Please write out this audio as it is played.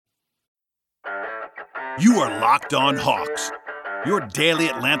You are Locked On Hawks, your daily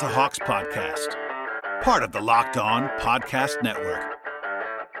Atlanta Hawks podcast. Part of the Locked On Podcast Network.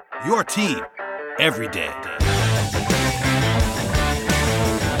 Your team every day.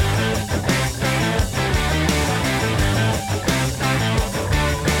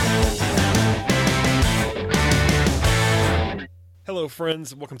 Hello,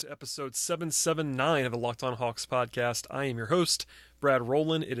 friends. Welcome to episode 779 of the Locked On Hawks podcast. I am your host, Brad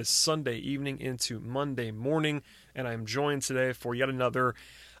Rowland. It is Sunday evening into Monday morning, and I am joined today for yet another,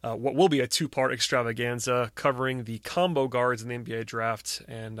 what will be a two-part extravaganza covering the combo guards in the NBA draft.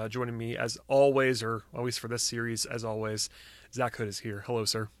 And joining me, as always, or at least for this series, as always, Zach Hood is here. Hello,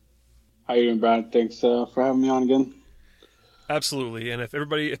 sir. How you doing, Brad? Thanks for having me on again. Absolutely, and if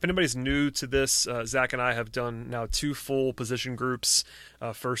anybody's new to this, Zach and I have done now two full position groups.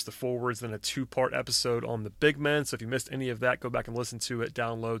 First the forwards, then a two-part episode on the big men. So if you missed any of that, go back and listen to it,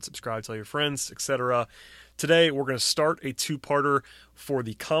 download, subscribe, tell your friends, etc. Today we're going to start a two-parter for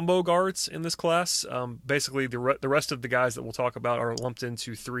the combo guards in this class. Basically, the rest of the guys that we'll talk about are lumped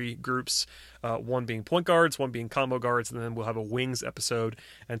into three groups, one being point guards, one being combo guards, and then we'll have a wings episode.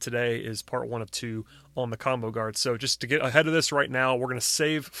 And today is part one of two on the combo guards. So just to get ahead of this right now, we're going to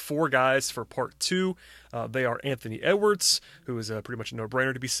save four guys for part two. They are Anthony Edwards, who is pretty much a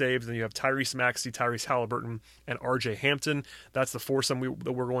no-brainer to be saved. Then you have Tyrese Maxey, Tyrese Halliburton, and RJ Hampton. That's the foursome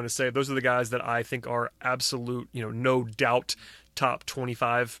that we're going to save. Those are the guys that I think are absolute, no doubt top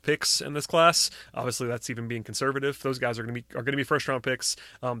 25 picks in this class. Obviously, that's even being conservative. Those guys are going to be first-round picks.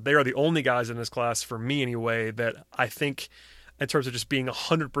 They are the only guys in this class, for me anyway, that I think, in terms of just being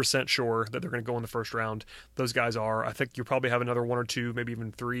 100% sure that they're going to go in the first round, those guys are. I think you'll probably have another one or two, maybe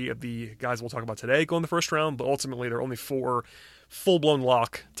even three of the guys we'll talk about today go in the first round, but ultimately there are only four full-blown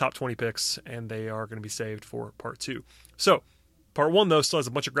lock top 20 picks, and they are going to be saved for part two. So, part one, though, still has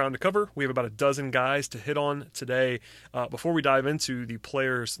a bunch of ground to cover. We have about a dozen guys to hit on today. Before we dive into the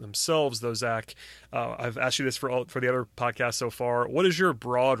players themselves, though, Zach, I've asked you this for the other podcasts so far. What is your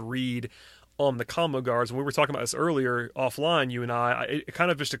broad read on the combo guards? When we were talking about this earlier offline, you and it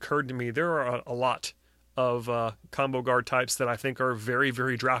kind of just occurred to me there are a lot of combo guard types that I think are very,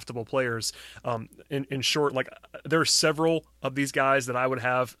 very draftable players. In short, like, there are several of these guys that I would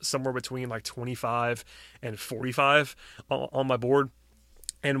have somewhere between like 25 and 45 on my board.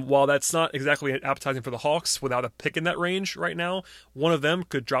 And while that's not exactly appetizing for the Hawks without a pick in that range right now, one of them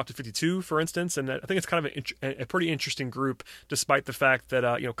could drop to 52, for instance. And I think it's kind of a pretty interesting group, despite the fact that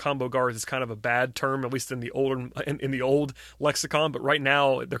combo guards is kind of a bad term, at least in the old lexicon. But right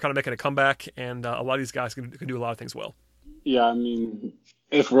now, they're kind of making a comeback, and a lot of these guys can do a lot of things well. Yeah, I mean,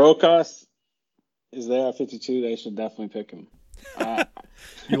 if Rokas is there at 52, they should definitely pick him.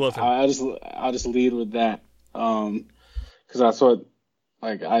 You love him. I'll just lead with that, because that's what.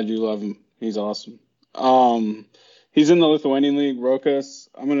 Like, I do love him. He's awesome. He's in the Lithuanian League, Rokas.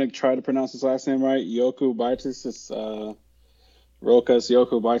 I'm going to try to pronounce his last name right. Jokubaitis. It's Rokas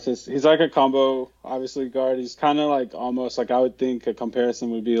Jokubaitis. He's like a combo, obviously, guard. He's kind of like almost like I would think a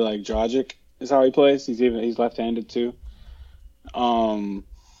comparison would be like Dragic is how he plays. He's left-handed too. And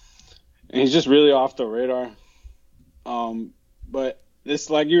he's just really off the radar. But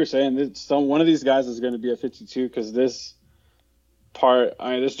this, like you were saying, one of these guys is going to be at 52 because this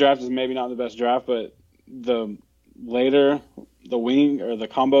draft is maybe not the best draft, but the wing or the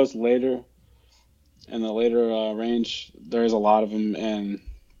combos later in the later range, there's a lot of them. And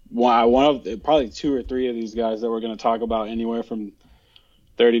probably two or three of these guys that we're going to talk about anywhere from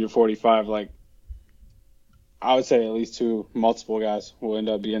 30 to 45, like I would say at least multiple guys will end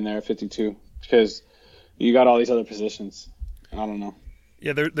up being there at 52 because you got all these other positions. I don't know.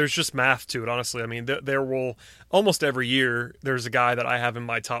 Yeah, there's just math to it, honestly. I mean, there will, almost every year, there's a guy that I have in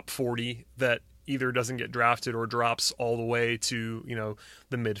my top 40 that either doesn't get drafted or drops all the way to,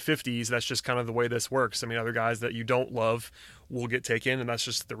 the mid-50s. That's just kind of the way this works. I mean, other guys that you don't love will get taken, and that's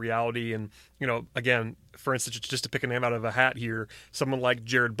just the reality. And, again, for instance, just to pick a name out of a hat here, someone like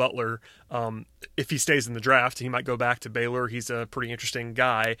Jared Butler, if he stays in the draft, he might go back to Baylor. He's a pretty interesting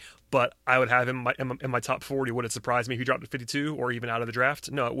guy, but I would have him in my top 40. Would it surprise me if he dropped to 52 or even out of the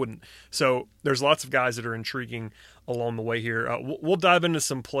draft? No, it wouldn't. So there's lots of guys that are intriguing along the way here. We'll dive into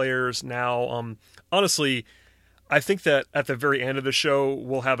some players now. Honestly, I think that at the very end of the show,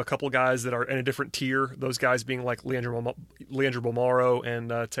 we'll have a couple guys that are in a different tier. Those guys being like Leandro Bolmaro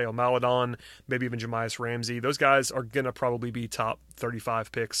and Teo Maledon, maybe even Jahmi'us Ramsey. Those guys are going to probably be top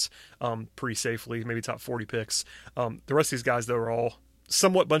 35 picks pretty safely, maybe top 40 picks. The rest of these guys, though, are all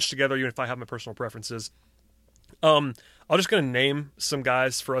somewhat bunched together, even if I have my personal preferences. I'm just going to name some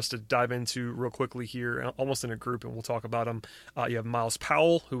guys for us to dive into real quickly here, almost in a group, and we'll talk about them. You have Miles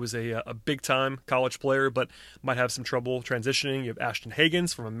Powell, who was a big-time college player, but might have some trouble transitioning. You have Ashton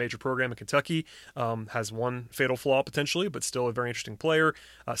Hagans from a major program in Kentucky, has one fatal flaw potentially, but still a very interesting player.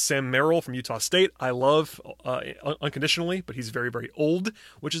 Sam Merrill from Utah State, I love unconditionally, but he's very, very old,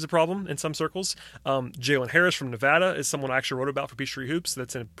 which is a problem in some circles. Jalen Harris from Nevada is someone I actually wrote about for Peachtree Hoops.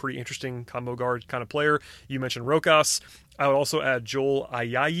 That's a pretty interesting combo guard kind of player. You mentioned Rokas. I would also add Joel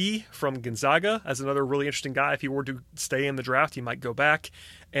Ayayi from Gonzaga as another really interesting guy. If he were to stay in the draft, he might go back.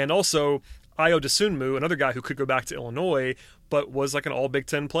 And also Ayo Dosunmu, another guy who could go back to Illinois, but was like an all Big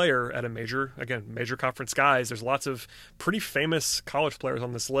Ten player at a major conference guys. There's lots of pretty famous college players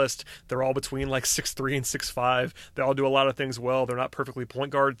on this list. They're all between like 6'3" and 6'5". They all do a lot of things well. They're not perfectly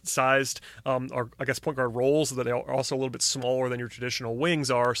point guard sized, or I guess point guard roles, so that they are also a little bit smaller than your traditional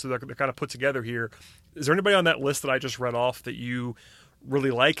wings are. So they're kind of put together here. Is there anybody on that list that I just read off that you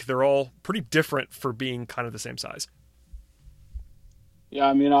really like? They're all pretty different for being kind of the same size. Yeah,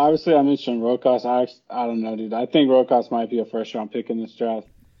 I mean, obviously I mentioned Rokas. I don't know, dude. I think Rokas might be a first-round pick in this draft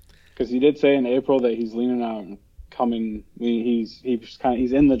because he did say in April that he's leaning out and coming. He's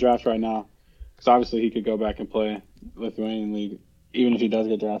in the draft right now because obviously he could go back and play Lithuanian League even if he does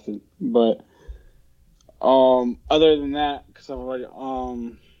get drafted. But other than that, because I've already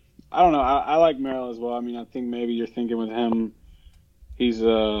I don't know. I like Merrill as well. I mean, I think maybe you're thinking with him. He's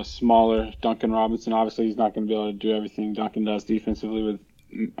a smaller Duncan Robinson. Obviously, he's not going to be able to do everything Duncan does defensively with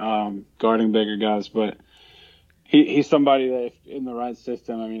guarding bigger guys. But he's somebody that, if in the right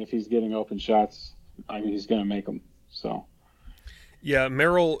system, I mean, if he's getting open shots, I mean, he's going to make them. So, yeah,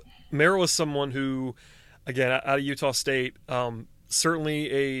 Merrill is someone who, again, out of Utah State,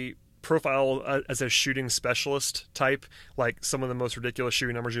 certainly a profile as a shooting specialist type, like some of the most ridiculous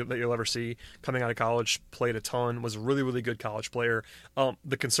shooting numbers that you'll ever see coming out of college. Played a ton, was a really, really good college player.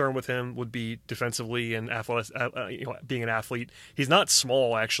 The concern with him would be defensively and being an athlete. He's not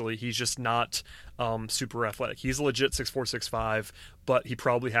small, actually. He's just not super athletic. He's a legit 6'4", 6'5", but he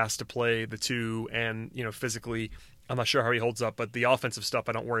probably has to play the two, and physically, I'm not sure how he holds up, but the offensive stuff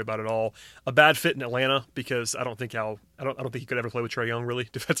I don't worry about at all. A bad fit in Atlanta because I don't think he could ever play with Trae Young really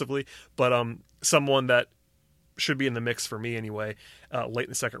defensively, but someone that should be in the mix for me anyway, late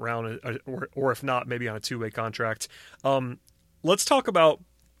in the second round, or if not, maybe on a two-way contract. Let's talk about,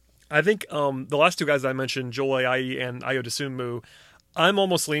 I think the last two guys I mentioned, Joel Ayayi and Ayo Dosunmu, I'm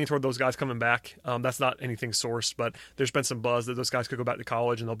almost leaning toward those guys coming back. That's not anything sourced, but there's been some buzz that those guys could go back to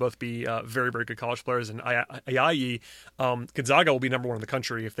college, and they'll both be very, very good college players. And Ayayi, Gonzaga will be number one in the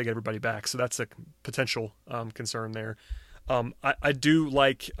country if they get everybody back, so that's a potential concern there. I do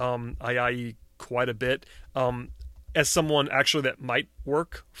like Ayayi quite a bit. As someone actually that might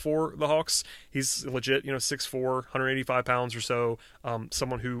work for the Hawks, he's legit, 6'4", 185 pounds or so.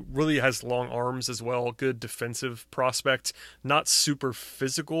 Someone who really has long arms as well. Good defensive prospect. Not super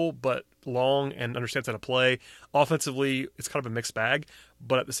physical, but long and understands how to play. Offensively, it's kind of a mixed bag,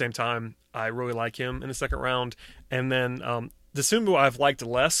 but at the same time, I really like him in the second round. And then Dosunmu I've liked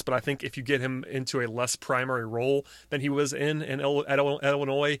less, but I think if you get him into a less primary role than he was at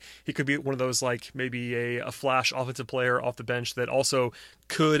Illinois, he could be one of those, like maybe a flash offensive player off the bench that also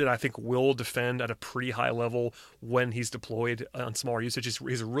could and I think will defend at a pretty high level when he's deployed on smaller usage.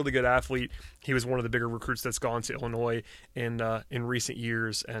 He's a really good athlete. He was one of the bigger recruits that's gone to Illinois in recent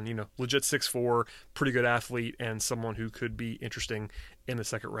years, and legit 6'4", pretty good athlete, and someone who could be interesting in the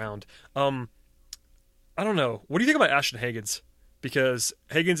second round. I don't know. What do you think about Ashton Hagans? Because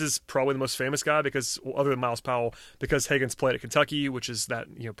Hagans is probably the most famous guy other than Miles Powell, because Hagans played at Kentucky, which is that,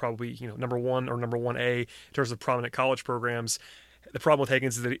 probably, number one or number 1A in terms of prominent college programs. The problem with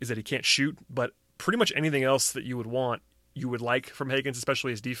Hagans is that he can't shoot, but pretty much anything else that you would like from Hagans,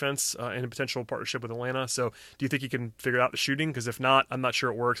 especially his defense and a potential partnership with Atlanta. So do you think he can figure out the shooting? Because if not, I'm not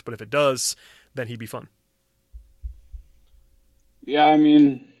sure it works, but if it does, then he'd be fun. Yeah, I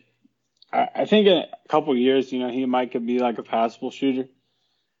mean, I think in a couple of years, he might could be like a passable shooter.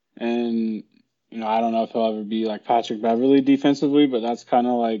 And, I don't know if he'll ever be like Patrick Beverley defensively, but that's kind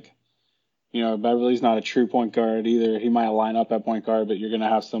of like, Beverley's not a true point guard either. He might line up at point guard, but you're going to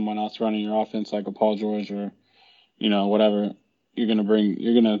have someone else running your offense like a Paul George or, whatever. You're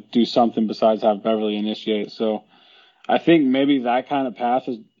going to do something besides have Beverley initiate. So I think maybe that kind of path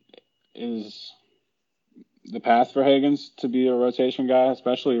is the path for Hagans to be a rotation guy,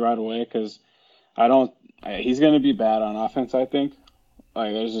 especially right away, because he's going to be bad on offense, I think.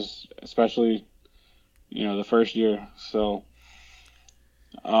 Like, there's just, especially, the first year. So,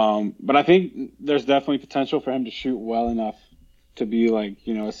 but I think there's definitely potential for him to shoot well enough to be like,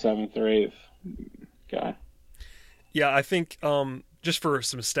 a 7th or 8th guy. Yeah, I think just for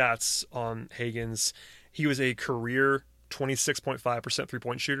some stats on Higgins, he was a career 26.5%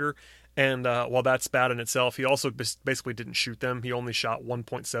 three-point shooter. And while that's bad in itself, he also basically didn't shoot them. He only shot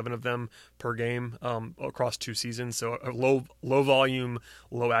 1.7 of them per game across 2 seasons. So a low volume,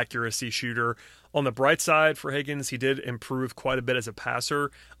 low accuracy shooter. On the bright side for Higgins, he did improve quite a bit as a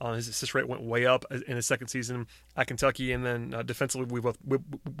passer. His assist rate went way up in his second season at Kentucky, and then defensively, we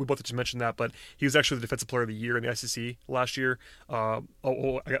both just mentioned that, but he was actually the defensive player of the year in the SEC last year. I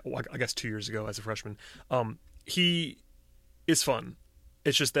guess 2 years ago as a freshman. He is fun.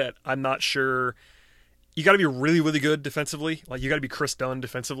 It's just that I'm not sure. You got to be really, really good defensively. Like, you got to be Chris Dunn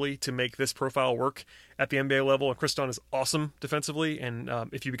defensively to make this profile work at the NBA level. And Chris Dunn is awesome defensively, and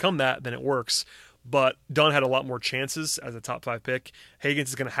if you become that, then it works. But Dunn had a lot more chances as a top 5 pick. Higgins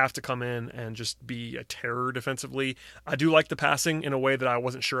is going to have to come in and just be a terror defensively. I do like the passing in a way that I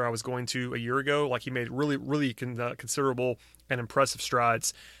wasn't sure I was going to a year ago. Like, he made really, really considerable and impressive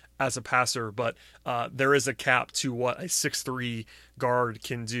strides as a passer, but there is a cap to what a 6'3" guard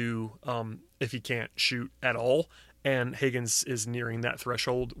can do if he can't shoot at all. And Higgins is nearing that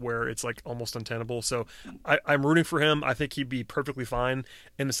threshold where it's like almost untenable. So I'm rooting for him. I think he'd be perfectly fine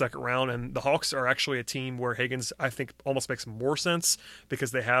in the second round. And the Hawks are actually a team where Higgins, I think, almost makes more sense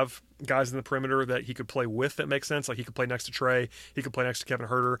because they have guys in the perimeter that he could play with that make sense. Like, he could play next to Trey. He could play next to Kevin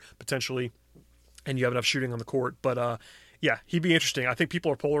Huerter, potentially. And you have enough shooting on the court. But, yeah, he'd be interesting. I think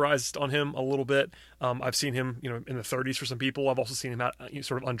people are polarized on him a little bit. I've seen him, in the 30s for some people. I've also seen him out,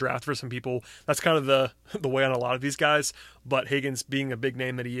 sort of undrafted for some people. That's kind of the way on a lot of these guys. But Higgins, being a big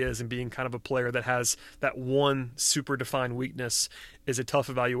name that he is and being kind of a player that has that one super defined weakness, is a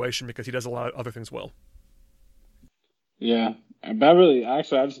tough evaluation because he does a lot of other things well. Yeah. Beverly,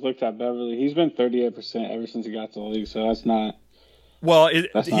 actually, I just looked at Beverly. He's been 38% ever since he got to the league, so that's not... Well,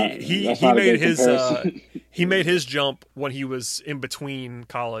 he made his jump when he was in between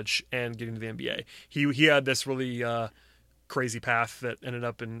college and getting to the NBA. He had this really crazy path that ended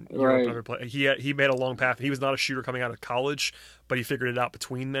up in Europe. Right. He made a long path. He was not a shooter coming out of college, but he figured it out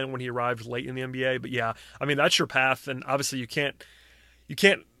between then when he arrived late in the NBA. But yeah, I mean, that's your path, and obviously you can't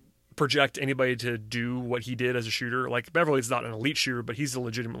project anybody to do what he did as a shooter. Like, Beverly's not an elite shooter, but he's a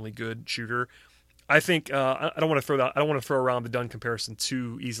legitimately good shooter. I think I don't want to throw around the Dunn comparison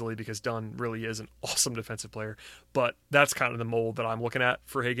too easily because Dunn really is an awesome defensive player, but that's kind of the mold that I'm looking at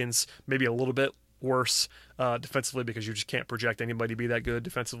for Higgins. Maybe a little bit worse defensively because you just can't project anybody to be that good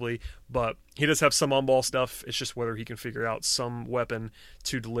defensively, but he does have some on-ball stuff. It's just whether he can figure out some weapon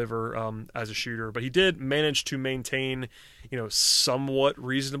to deliver as a shooter. But he did manage to maintain, somewhat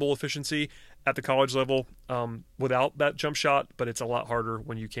reasonable efficiency at the college level without that jump shot, but it's a lot harder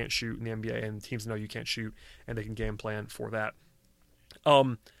when you can't shoot in the NBA and teams know you can't shoot and they can game plan for that.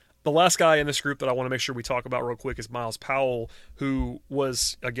 The last guy in this group that I want to make sure we talk about real quick is Myles Powell, who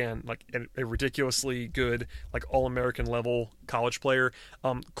was, again, like a ridiculously good, like All-American level college player.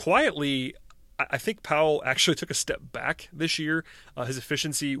 Quietly, I think Powell actually took a step back this year. His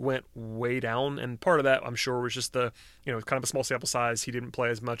efficiency went way down, and part of that, I'm sure, was just the, kind of a small sample size. He didn't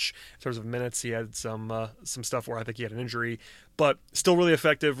play as much in terms of minutes. He had some stuff where I think he had an injury, but still really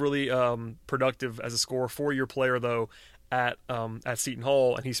effective, really productive as a scorer. 4-year player though at Seton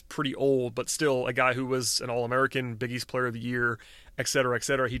Hall, and he's pretty old, but still a guy who was an All-American, Big East Player of the Year, et cetera, et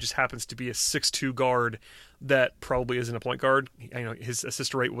cetera. He just happens to be a 6'2" guard that probably isn't a point guard. His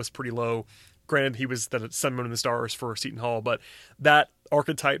assist rate was pretty low. Granted, he was the Sun in the Stars for Seton Hall, but that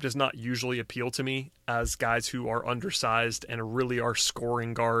archetype does not usually appeal to me as guys who are undersized and really are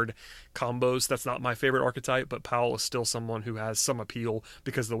scoring guard combos. That's not my favorite archetype, but Powell is still someone who has some appeal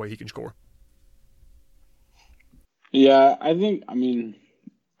because of the way he can score. Yeah, I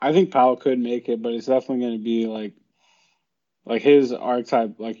think Powell could make it, but it's definitely going to be like his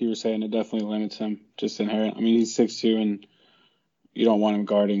archetype, like you were saying, it definitely limits him just inherent. I mean, he's 6'2", and you don't want him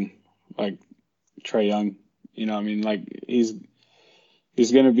guarding like Trae Young. Like he's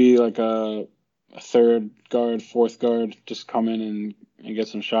going to be like a third guard, fourth guard, just come in and get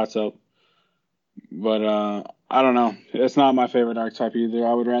some shots up. But I don't know. It's not my favorite archetype either.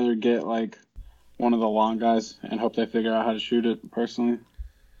 I would rather get like one of the long guys and hope they figure out how to shoot it personally.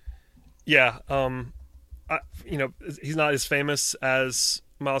 Yeah. He's not as famous as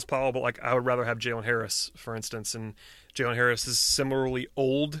Myles Powell, but like I would rather have Jalen Harris, for instance. And Jalen Harris is similarly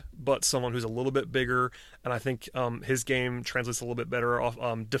old, but someone who's a little bit bigger. And I think his game translates a little bit better off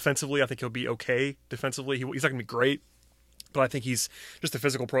defensively. I think he'll be okay defensively. He's not going to be great, but I think he's just a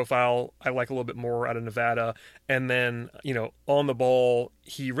physical profile I like a little bit more out of Nevada. And then, on the ball,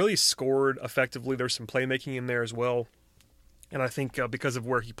 he really scored effectively. There's some playmaking in there as well. And I think because of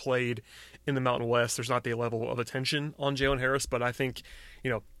where he played in the Mountain West, there's not the level of attention on Jalen Harris. But I think,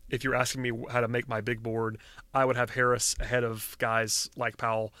 if you're asking me how to make my big board, I would have Harris ahead of guys like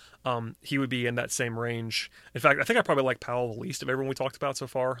Powell. He would be in that same range. In fact, I think I probably like Powell the least of everyone we talked about so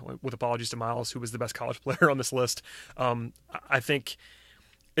far, with apologies to Miles, who was the best college player on this list. I think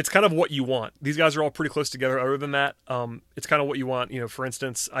it's kind of what you want. These guys are all pretty close together. Other than that, it's kind of what you want. For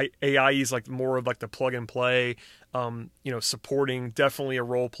instance, AI is like more of like the plug and play, supporting, definitely a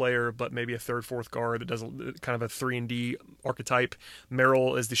role player, but maybe a third, fourth guard that does kind of a 3-and-D archetype.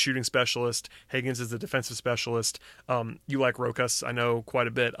 Merrill is the shooting specialist. Higgins is the defensive specialist. You like Rokas, I know, quite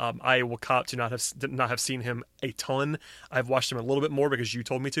a bit. I will cop to not have seen him a ton. I've watched him a little bit more because you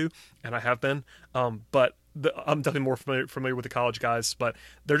told me to, and I have been. But I'm definitely more familiar with the college guys, but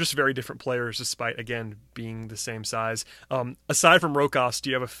they're just very different players despite, again, being the same size. Aside from Rokas, do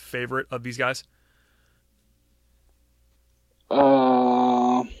you have a favorite of these guys?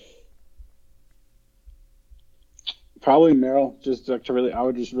 Probably Merrill. I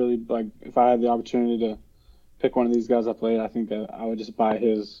would just really like, if I had the opportunity to pick one of these guys I played, I think I would just buy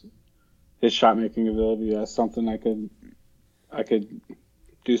his shot making ability as something I could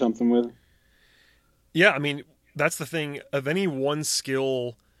do something with. Yeah, I mean, that's the thing. Of any one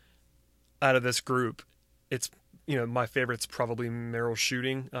skill out of this group, it's, my favorite's probably Merrill's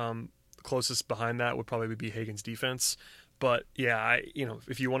shooting. Closest behind that would probably be Higgins' defense. But yeah,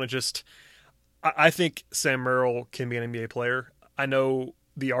 if you want to just, I think Sam Merrill can be an NBA player. I know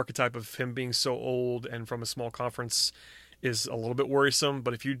the archetype of him being so old and from a small conference is a little bit worrisome,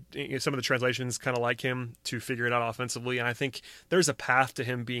 but some of the translations kind of like him to figure it out offensively, and I think there's a path to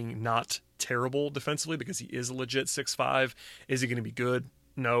him being not terrible defensively because he is a legit 6'5". Is he going to be good?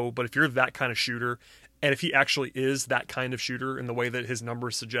 No, but if you're that kind of shooter, and if he actually is that kind of shooter in the way that his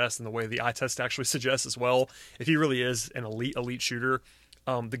numbers suggest and the way the eye test actually suggests as well, if he really is an elite shooter,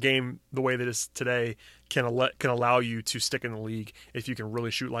 the game, the way that it is today, can allow you to stick in the league if you can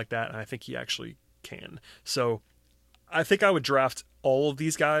really shoot like that, and I think he actually can. So I think I would draft all of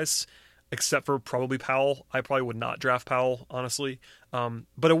these guys except for probably Powell. I probably would not draft Powell, honestly.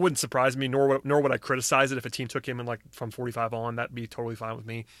 But it wouldn't surprise me, nor would I criticize it if a team took him in from 45 on. That'd be totally fine with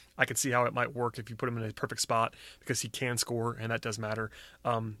me. I could see how it might work if you put him in a perfect spot because he can score, and that does matter.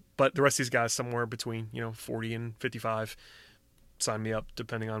 But the rest of these guys somewhere between 40 and 55, sign me up,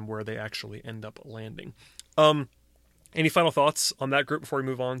 depending on where they actually end up landing. Any final thoughts on that group before we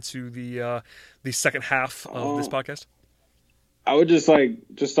move on to the second half of this podcast? I would just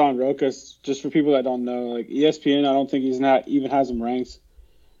on Rokas, just for people that don't know, ESPN, I don't think even has him ranked.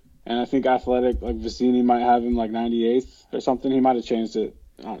 And I think Athletic, Vicini might have him 98th or something. He might have changed it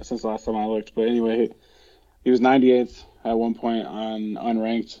since the last time I looked. But anyway, he was 98th at one point on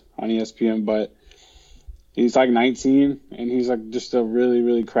unranked on ESPN. But he's 19, and he's just a really,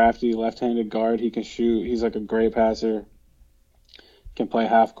 really crafty left-handed guard. He can shoot. He's a great passer. Can play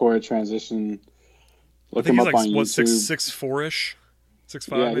half court, transition. Look him up on YouTube. 6'4"-ish,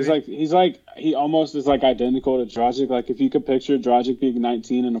 6'5". Yeah, maybe? He almost is identical to Dragic. If you could picture Dragic being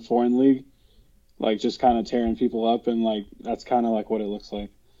 19 in a foreign league, just kind of tearing people up, and that's kind of what it looks like.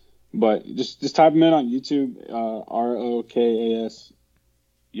 But just type him in on YouTube, Rokas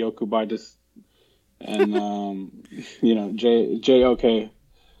Jokubaitis, and Jok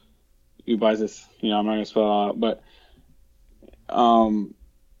Ubaitis. I'm not gonna spell it out, but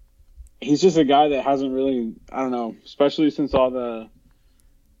he's just a guy that hasn't really, I don't know, especially since all the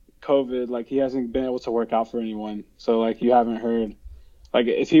COVID, he hasn't been able to work out for anyone. So, you haven't heard,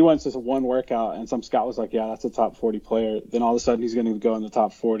 if he went to one workout and some scout was yeah, that's a top 40 player, then all of a sudden he's going to go in the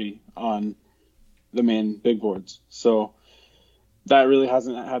top 40 on the main big boards. So that really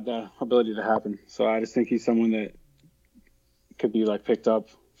hasn't had the ability to happen. So I just think he's someone that could be, picked up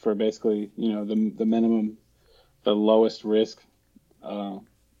for basically, the minimum, the lowest risk,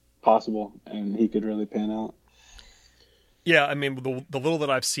 possible, and he could really pan out. Yeah, I mean, the little that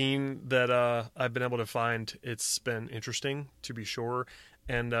I've seen that I've been able to find, it's been interesting, to be sure.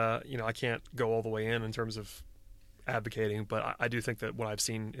 And I can't go all the way in terms of advocating, but I do think that what I've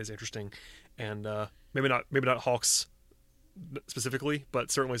seen is interesting, and maybe not Hawks specifically,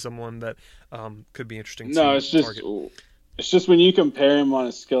 but certainly someone that could be interesting. No, target. It's just when you compare him on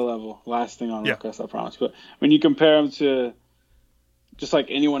a skill level. Last thing on Rokas, I promise. But when you compare him to just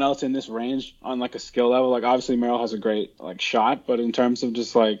anyone else in this range on a skill level, obviously Merrill has a great shot, but in terms of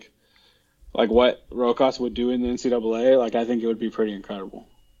just what Rokas would do in the NCAA, I think it would be pretty incredible.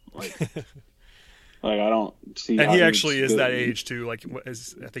 I don't see. And he actually is that age too. I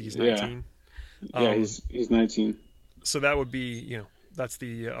think he's 19. Yeah, he's 19. So that would be that's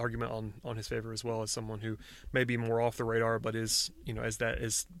the argument on his favor as well, as someone who may be more off the radar, but is,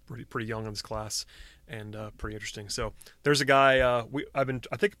 is pretty young in this class and pretty interesting. So there's a guy I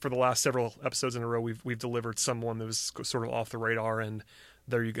think for the last several episodes in a row we've delivered someone that was sort of off the radar, and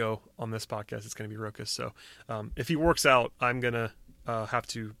there you go on this podcast. It's going to be Rokas. So if he works out, I'm gonna have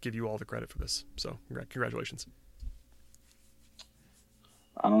to give you all the credit for this. So congratulations.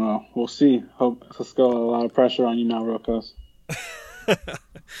 I don't know. We'll see. Hope let's go. A lot of pressure on you now, Rokas.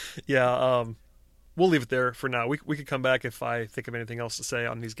 Yeah, we'll leave it there for now. We could come back if I think of anything else to say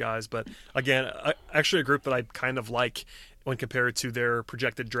on these guys. But again, actually a group that I kind of like when compared to their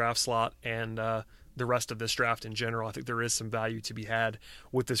projected draft slot and the rest of this draft in general. I think there is some value to be had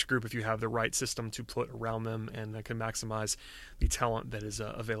with this group if you have the right system to put around them and can maximize the talent that is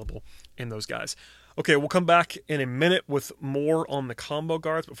available in those guys. Okay, we'll come back in a minute with more on the combo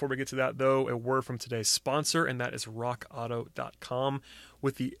guards. Before we get to that, though, a word from today's sponsor, and that is RockAuto.com.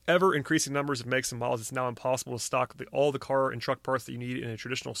 With the ever-increasing numbers of makes and models, it's now impossible to stock all the car and truck parts that you need in a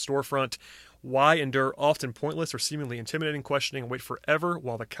traditional storefront. Why endure often pointless or seemingly intimidating questioning and wait forever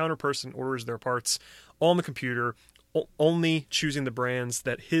while the counter person orders their parts on the computer, only choosing the brands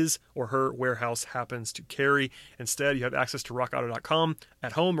that his or her warehouse happens to carry? Instead, you have access to RockAuto.com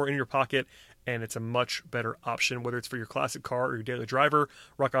at home or in your pocket, and it's a much better option. Whether it's for your classic car or your daily driver,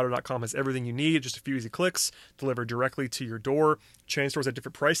 RockAuto.com has everything you need, just a few easy clicks, delivered directly to your door. Chain stores have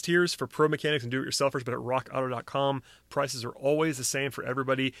different price tiers for pro mechanics and do-it-yourselfers, but at RockAuto.com, prices are always the same for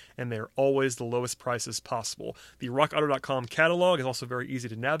everybody, and they are always the lowest prices possible. The RockAuto.com catalog is also very easy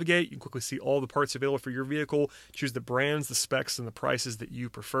to navigate. You can quickly see all the parts available for your vehicle, choose the brands, the specs, and the prices that you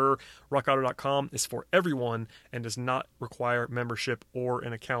prefer. RockAuto.com is for everyone and does not require membership or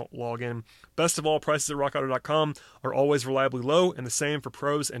an account login. Best of all, prices at RockAuto.com are always reliably low, and the same for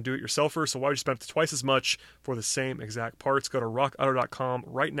pros and do-it-yourselfers, so why would you spend twice as much for the same exact parts? Go to RockAuto.com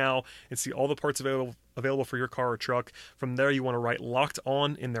right now and see all the parts available for your car or truck. From there, you want to write Locked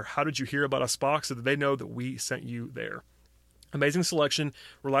On in their How Did You Hear About Us box so that they know that we sent you there. Amazing selection,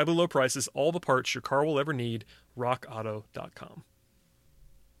 reliably low prices, all the parts your car will ever need. RockAuto.com.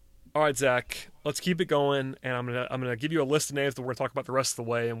 All right, Zach, let's keep it going, and I'm gonna give you a list of names that we're gonna talk about the rest of the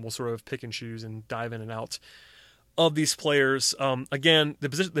way, and we'll sort of pick and choose and dive in and out of these players. Again, the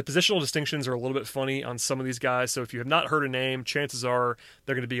positional distinctions are a little bit funny on some of these guys, so if you have not heard a name, chances are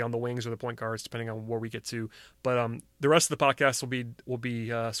they're going to be on the wings or the point guards, depending on where we get to. But the rest of the podcast will be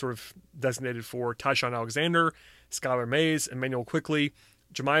sort of designated for Tyshawn Alexander, Skylar Mays, Emmanuel Quickley,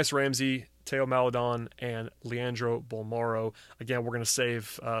 Jamias Ramsey, Teo Maladon, and Leandro Bolmaro. Again, we're going to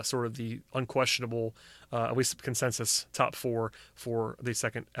save sort of the unquestionable, at least consensus, top four for the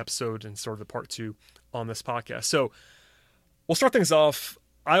second episode and sort of the part two on this podcast. So we'll start things off.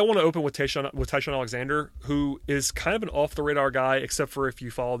 I want to open with Tyshawn Alexander, who is kind of an off-the-radar guy, except for if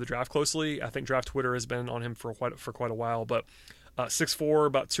you follow the draft closely. I think Draft Twitter has been on him for quite a while, but 6'4",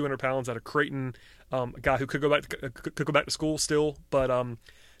 about 200 pounds, out of Creighton, a guy who could go back to school still, but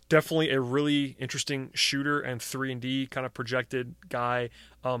definitely a really interesting shooter and 3-and-D kind of projected guy.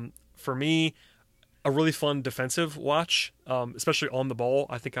 For me, a really fun defensive watch, especially on the ball.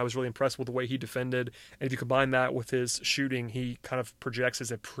 I think I was really impressed with the way he defended. And if you combine that with his shooting, he kind of projects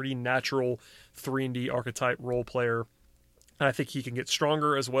as a pretty natural 3-and-D archetype role player. And I think he can get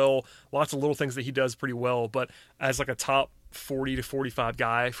stronger as well. Lots of little things that he does pretty well, but as like a top 40 to 45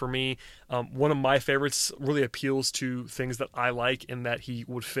 guy for me, one of my favorites, really appeals to things that I like in that he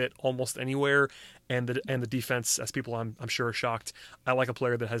would fit almost anywhere, and the defense, as people I'm sure are shocked. I like a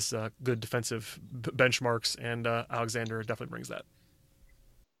player that has good defensive benchmarks, and Alexander definitely brings that.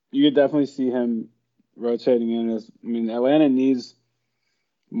 You could definitely see him rotating in. Atlanta needs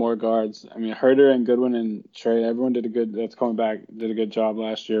more guards. Herter and Goodwin and Trey, everyone did a good job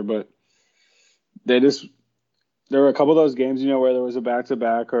last year, but there were a couple of those games, where there was a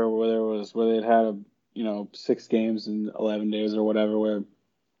back-to-back, or where they'd had 6 games in 11 days or whatever, where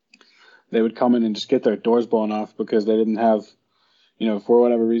they would come in and just get their doors blown off because they didn't have, for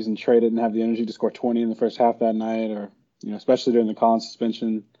whatever reason, Trey didn't have the energy to score 20 in the first half that night, or, especially during the Collins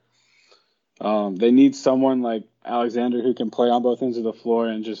suspension. They need someone like Alexander who can play on both ends of the floor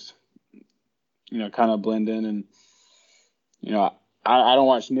and just, kind of blend in. And, I don't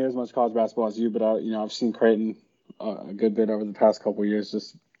watch near as much college basketball as you, but I've seen Creighton a good bit over the past couple of years,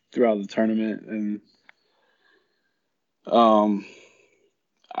 just throughout the tournament, and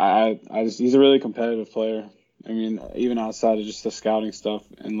he's a really competitive player. Even outside of just the scouting stuff,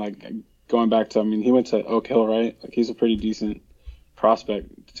 and like going back to, he went to Oak Hill, right? Like, he's a pretty decent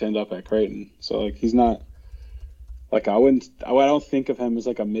prospect to end up at Creighton. So like, he's not like, I don't think of him as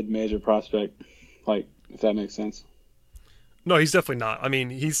like a mid-major prospect, like, if that makes sense. No, he's definitely not. I mean,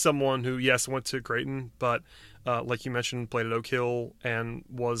 he's someone who, yes, went to Creighton, but like you mentioned, played at Oak Hill and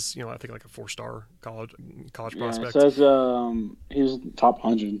was, I think like a 4-star college Yeah, it prospect. says he was top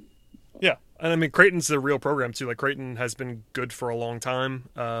 100. Yeah, and I mean Creighton's a real program too. Like Creighton has been good for a long time.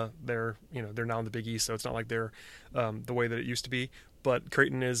 They're now in the Big East, so it's not like they're the way that it used to be. But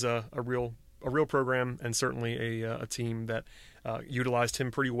Creighton is a real program, and certainly a team that utilized him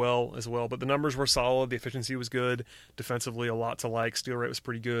pretty well as well. But the numbers were solid. The efficiency was good. Defensively, a lot to like. Steal rate was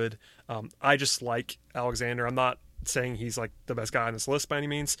pretty good. I just like Alexander. I'm not saying he's like the best guy on this list by any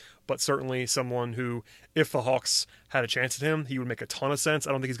means, but certainly someone who, if the Hawks had a chance at him, he would make a ton of sense.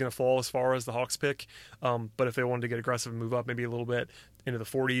 I don't think he's going to fall as far as the Hawks pick, but if they wanted to get aggressive and move up maybe a little bit into the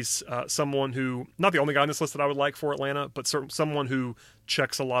 40s, someone who, not the only guy on this list that I would like for Atlanta, but someone who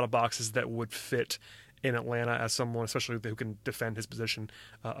checks a lot of boxes that would fit in Atlanta as someone, especially who can defend his position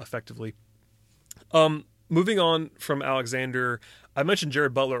effectively. Moving on from Alexander, I mentioned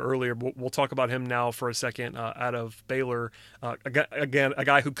Jared Butler earlier. We'll talk about him now for a second. Out of Baylor, again, a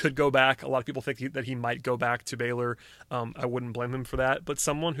guy who could go back. A lot of people think that he might go back to Baylor. I wouldn't blame him for that. But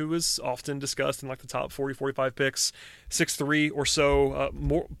someone who is often discussed in like the top 40, 45 picks, 6'3" or so,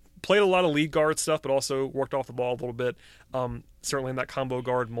 played a lot of lead guard stuff, but also worked off the ball a little bit. Certainly in that combo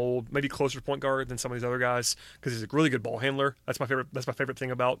guard mold, maybe closer to point guard than some of these other guys because he's a really good ball handler. That's my favorite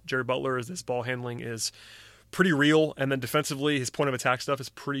thing about Jared Butler is this ball handling is pretty real, and then defensively, his point of attack stuff is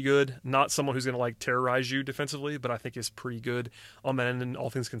pretty good. Not someone who's going to like terrorize you defensively, but I think is pretty good on that end, and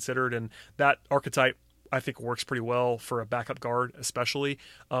all things considered. And that archetype, I think, works pretty well for a backup guard, especially.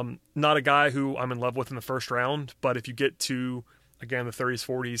 Not a guy who I'm in love with in the first round, but if you get to, again, the 30s,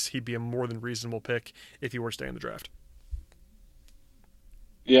 40s, he'd be a more than reasonable pick if he were to stay in the draft.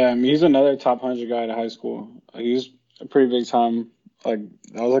 Yeah, I mean, he's another top 100 guy at high school. He's a pretty big time. Like,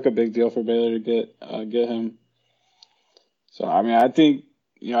 that was like a big deal for Baylor to get him. So, I mean, I think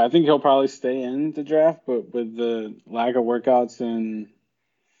he'll probably stay in the draft, but with the lack of workouts and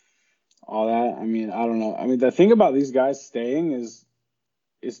all that, I mean, I don't know. I mean, the thing about these guys staying is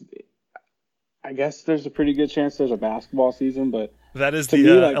I guess there's a pretty good chance there's a basketball season, but that is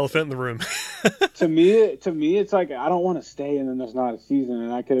the elephant in the room. to me, it's like I don't want to stay and then there's not a season,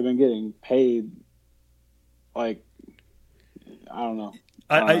 and I could have been getting paid. Like, I don't know.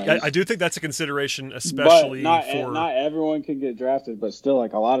 I do think that's a consideration, especially not everyone can get drafted, but still,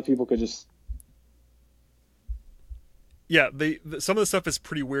 like a lot of people could just. Yeah, some of the stuff is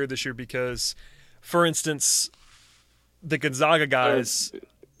pretty weird this year because, for instance, the Gonzaga guys.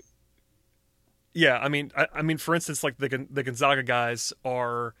 Yeah, I mean, for instance, like the Gonzaga guys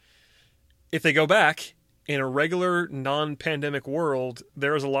are, if they go back in a regular non-pandemic world,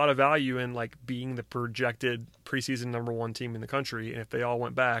 there is a lot of value in like being the projected preseason number 1 team in the country. And if they all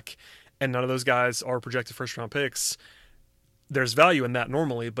went back and none of those guys are projected first round picks, there's value in that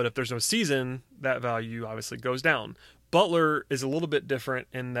normally. But if there's no season, that value obviously goes down. Butler is a little bit different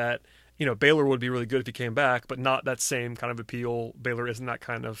in that, Baylor would be really good if he came back, but not that same kind of appeal. Baylor isn't that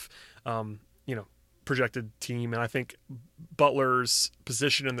kind of, projected team, and I think Butler's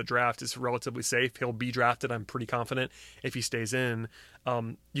position in the draft is relatively safe. He'll be drafted, I'm pretty confident, if he stays in.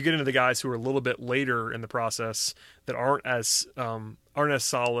 You get into the guys who are a little bit later in the process that aren't as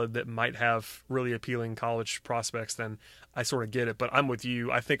solid, that might have really appealing college prospects, then I sort of get it. But I'm with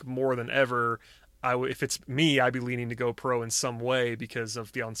you. I think more than ever, if it's me, I'd be leaning to go pro in some way because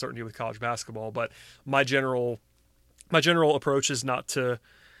of the uncertainty with college basketball. But my general approach is not to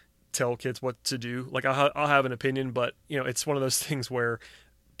tell kids what to do. Like I'll have an opinion, but it's one of those things where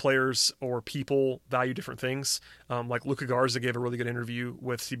players or people value different things. Like Luka Garza gave a really good interview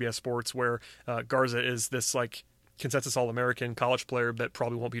with CBS Sports where Garza is this like consensus All-American college player that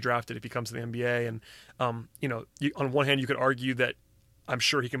probably won't be drafted if he comes to the NBA. And on one hand, you could argue that I'm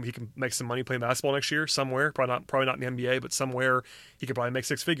sure he can make some money playing basketball next year somewhere. Probably not in the NBA, but somewhere he could probably make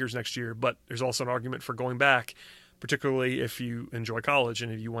 6 figures next year. But there's also an argument for going back, particularly if you enjoy college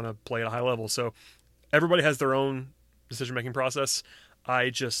and if you want to play at a high level. So everybody has their own decision-making process. I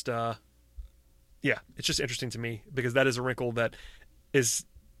just, it's just interesting to me because that is a wrinkle that is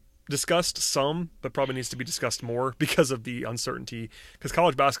discussed some, but probably needs to be discussed more because of the uncertainty. Because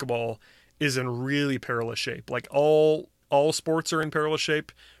college basketball is in really perilous shape. Like all sports are in perilous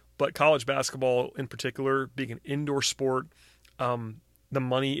shape, but college basketball in particular, being an indoor sport, the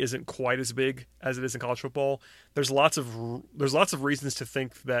money isn't quite as big as it is in college football. There's lots of reasons to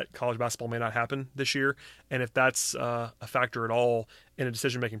think that college basketball may not happen this year, and if that's a factor at all in a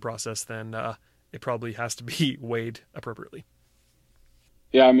decision-making process, then it probably has to be weighed appropriately.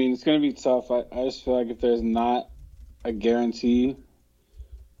 Yeah, I mean, it's going to be tough. I just feel like if there's not a guarantee,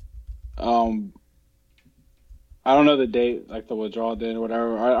 I don't know the date, like the withdrawal date or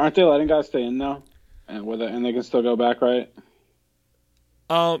whatever. Aren't they letting guys stay in now, and they can still go back, right?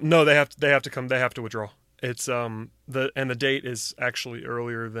 No, they have to come. They have to withdraw. It's the date is actually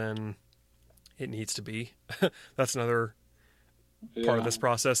earlier than it needs to be. That's another part of this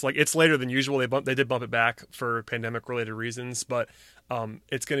process. Like it's later than usual. They did bump it back for pandemic related reasons, but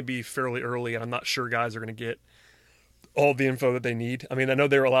it's going to be fairly early, and I'm not sure guys are going to get all the info that they need. I mean, I know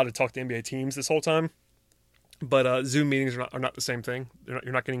they're allowed to talk to NBA teams this whole time, but Zoom meetings are not the same thing.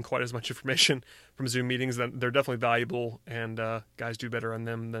 You're not getting quite as much information from Zoom meetings. They're definitely valuable, and guys do better on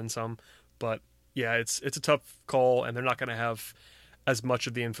them than some. But yeah, it's a tough call, and they're not going to have as much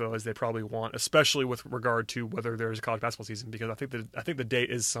of the info as they probably want, especially with regard to whether there's a college basketball season. Because I think the date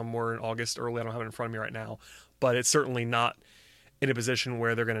is somewhere in August early. I don't have it in front of me right now, but it's certainly not in a position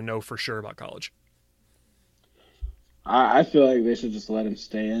where they're going to know for sure about college. I feel like they should just let him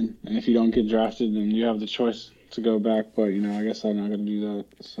stay in, and if you don't get drafted, then you have the choice to go back. But I guess I'm not going to do that.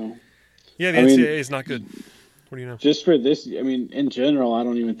 So yeah, the NCAA is not good. What do you know? Just for this, I mean, in general, I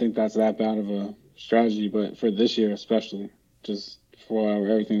don't even think that's that bad of a strategy. But for this year, especially, just for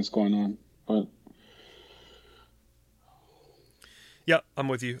everything that's going on. But yeah, I'm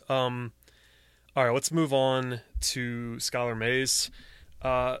with you. All right, let's move on to Skylar Mays.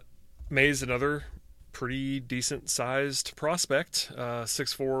 Mays, another pretty decent sized prospect,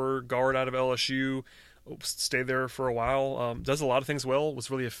 6'4" guard out of LSU, stayed there for a while, does a lot of things well,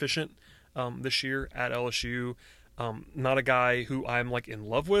 was really efficient this year at LSU. Not a guy who I'm like in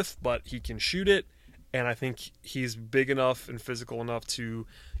love with, but he can shoot it, and I think he's big enough and physical enough to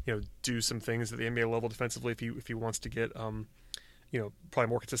do some things at the NBA level defensively if he wants to get probably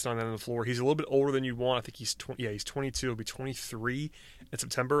more consistent on the end of the floor. He's a little bit older than you'd want. I think he's 22. He'll be 23 in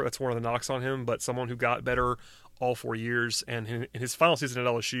September. That's one of the knocks on him, but someone who got better all 4 years, and in his final season at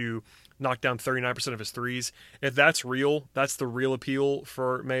LSU, knocked down 39% of his threes. If that's real, that's the real appeal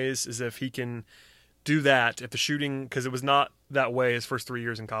for Mays, is if he can do that. If the shooting, because it was not that way his first 3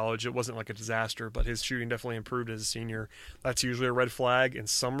 years in college, it wasn't like a disaster, but his shooting definitely improved as a senior. That's usually a red flag in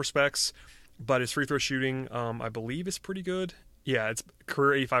some respects, but his free throw shooting, I believe, is pretty good. Yeah, it's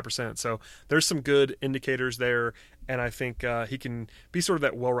career 85%. So there's some good indicators there, and I think he can be sort of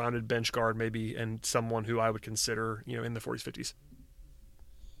that well-rounded bench guard maybe, and someone who I would consider, in the 40s, 50s.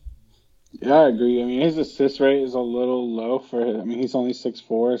 Yeah, I agree. I mean, his assist rate is a little low for him. I mean, he's only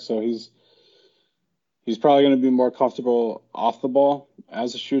 6'4", so he's probably going to be more comfortable off the ball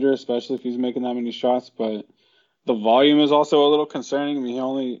as a shooter, especially if he's making that many shots. But the volume is also a little concerning. I mean, he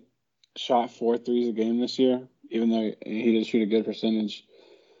only shot 4 threes a game this year, even though he did shoot a good percentage.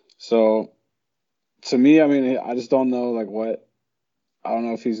 So, to me, I mean, I just don't know, I don't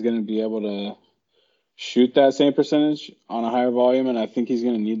know if he's going to be able to shoot that same percentage on a higher volume, and I think he's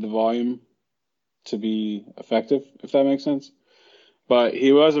going to need the volume to be effective, if that makes sense. But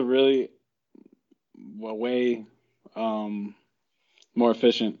he was way more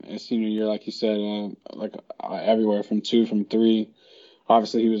efficient his senior year, like you said, everywhere from 2, from 3.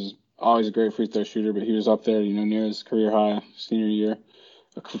 Obviously, he was always a great free throw shooter, but he was up there, near his career high senior year.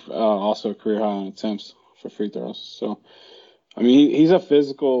 Also a career high on attempts for free throws. So, I mean, he's a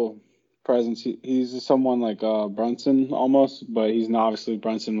physical presence. He's someone like Brunson almost, but he's not. Obviously,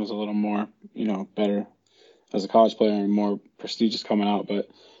 Brunson was a little more, better as a college player and more prestigious coming out, but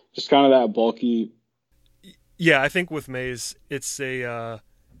just kind of that bulky. Yeah, I think with Mays, it's I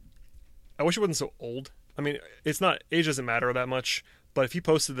wish it wasn't so old. I mean, it's not, age doesn't matter that much. But if he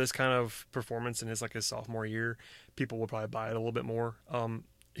posted this kind of performance in his sophomore year, people would probably buy it a little bit more.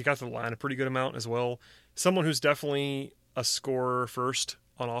 He got to the line a pretty good amount as well. Someone who's definitely a scorer first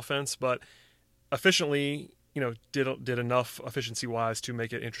on offense, but efficiently, did enough efficiency-wise to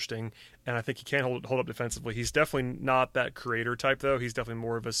make it interesting. And I think he can hold up defensively. He's definitely not that creator type, though. He's definitely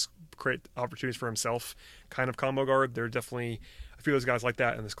more of a create opportunities for himself kind of combo guard. There are definitely a few of those guys like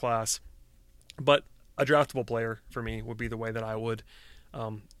that in this class. But a draftable player for me would be the way that I would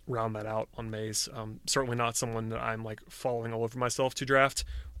round that out on Mays. Certainly not someone that I'm falling all over myself to draft,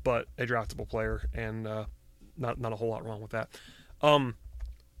 but a draftable player, and not a whole lot wrong with that.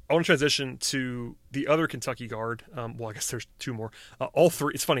 I want to transition to the other Kentucky guard. Well, I guess there's 2 more. All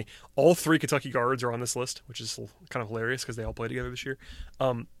 3. It's funny. All 3 Kentucky guards are on this list, which is kind of hilarious because they all played together this year.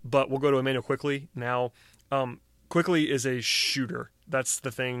 But we'll go to Immanuel Quickley now. Quickley is a shooter. That's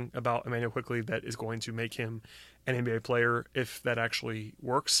the thing about Immanuel Quickley that is going to make him an NBA player if that actually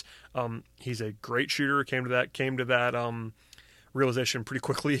works. He's a great shooter. Came to that realization pretty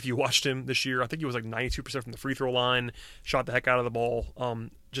quickly. If you watched him this year, I think he was 92% from the free throw line, shot the heck out of the ball,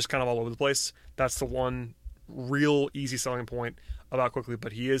 just kind of all over the place. That's the one real easy selling point about Quickly,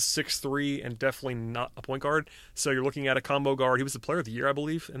 but he is 6'3" and definitely not a point guard. So you're looking at a combo guard. He was the player of the year, I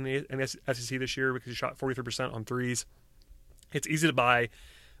believe, in the SEC this year because he shot 43% on threes. It's easy to buy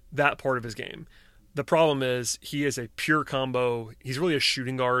that part of his game. The problem is he is a pure combo. He's really a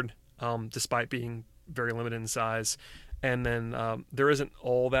shooting guard, despite being very limited in size. And then there isn't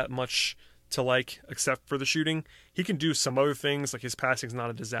all that much to like except for the shooting. He can do some other things, like his passing's not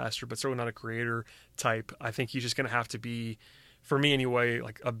a disaster, but certainly not a creator type. I think he's just going to have to be, for me anyway,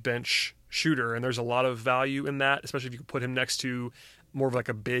 like a bench shooter. And there's a lot of value in that, especially if you could put him next to more of like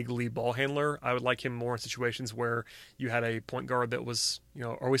a big lead ball handler. I would like him more in situations where you had a point guard that was,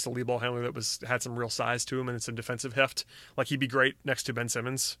 or at least a lead ball handler that had some real size to him and some defensive heft. Like he'd be great next to Ben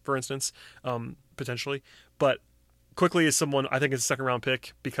Simmons, for instance, potentially. But Quickly is someone I think is a second round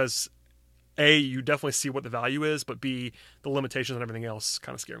pick because A, you definitely see what the value is, but B, the limitations and everything else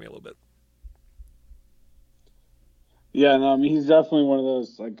kind of scare me a little bit. Yeah, no, I mean he's definitely one of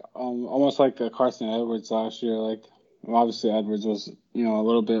those like almost like a Carson Edwards last year. Like obviously Edwards was a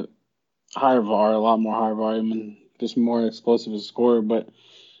little bit higher VAR, a lot more higher volume, and just more explosive as a scorer. But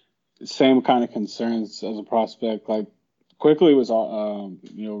same kind of concerns as a prospect. Like Quickly was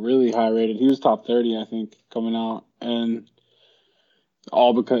really high rated. He was top 30, I think, coming out, and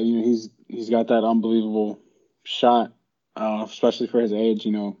all because he's got that unbelievable shot, especially for his age.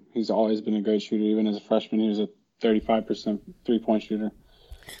 He's always been a great shooter. Even as a freshman, he was a 35% 3-point shooter.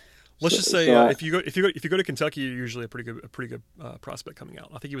 Let's just say if you go to Kentucky, you're usually a pretty good prospect coming out.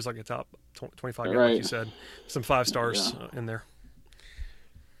 I think he was like a top 25 guy, like you said, some 5 stars in there.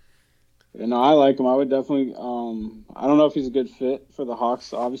 Yeah, no, I like him. I would definitely. I don't know if he's a good fit for the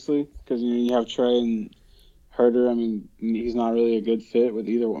Hawks, obviously, because you have Trey and Herder. I mean, he's not really a good fit with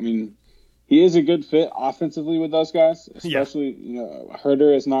either. I mean, he is a good fit offensively with those guys, especially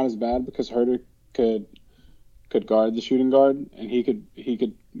Herder is not as bad because Herder could guard the shooting guard and he could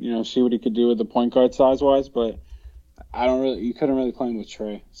see what he could do with the point guard size wise. But you couldn't really play him with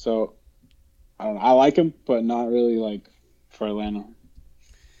Trey. So I don't know. I like him, but not really like for Atlanta.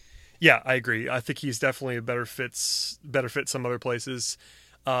 Yeah, I agree. I think he's definitely a better fit some other places.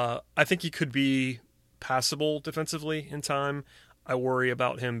 I think he could be passable defensively in time. I worry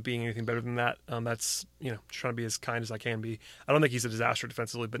about him being anything better than that. That's trying to be as kind as I can be. I don't think he's a disaster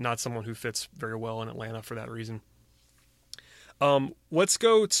defensively, but not someone who fits very well in Atlanta for that reason. Let's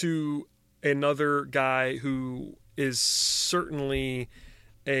go to another guy who is certainly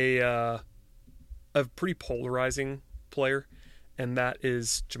a pretty polarizing player, and that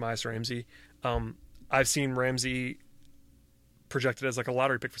is Jahmi'us Ramsey. I've seen Ramsey projected as like a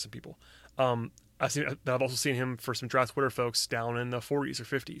lottery pick for some people. I've also seen him for some draft Twitter folks down in the 40s or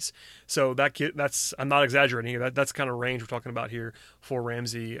 50s. So that's I'm not exaggerating. That's the kind of range we're talking about here for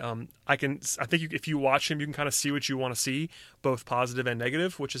Ramsey. I think if you watch him, you can kind of see what you want to see, both positive and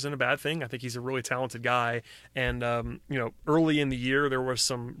negative, which isn't a bad thing. I think he's a really talented guy. And early in the year there was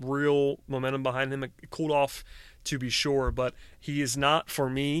some real momentum behind him. It cooled off, to be sure, but he is not, for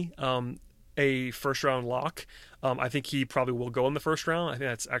me, a first-round lock. I think he probably will go in the first round. I think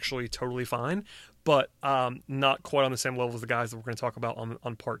that's actually totally fine, but not quite on the same level as the guys that we're going to talk about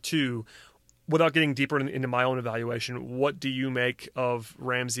on part 2. Without getting deeper into my own evaluation, what do you make of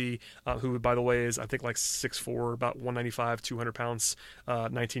Ramsey, who, by the way, is, I think, like 6'4", about 195, 200 pounds,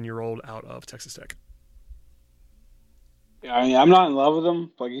 19-year-old out of Texas Tech? Yeah, I mean, I'm not in love with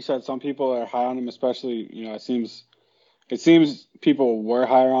him. Like you said, some people are high on him, especially, it seems people were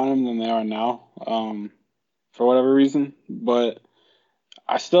higher on him than they are now, for whatever reason. But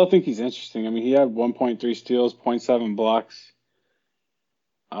I still think he's interesting. I mean, he had 1.3 steals, 0.7 blocks.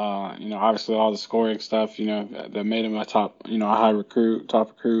 Obviously all the scoring stuff, that made him a top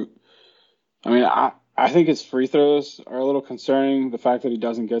recruit. I mean, I think his free throws are a little concerning. The fact that he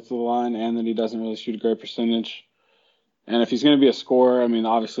doesn't get to the line and that he doesn't really shoot a great percentage. And if he's going to be a scorer, I mean,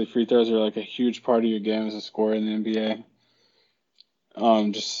 obviously free throws are like a huge part of your game as a scorer in the NBA.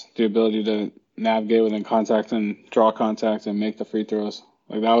 Just the ability to navigate within contact and draw contact and make the free throws.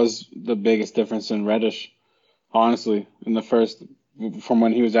 Like that was the biggest difference in Reddish, honestly, from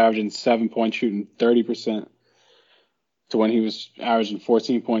when he was averaging 7 points shooting 30% to when he was averaging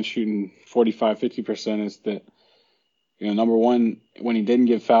 14 points shooting 45-50% is that, number one, when he didn't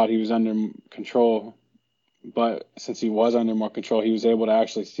get fouled, he was under control. But since he was under more control, he was able to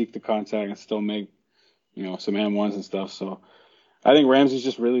actually seek the contact and still make, some and-ones and stuff. So I think Ramsey's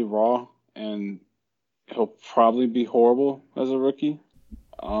just really raw, and he'll probably be horrible as a rookie.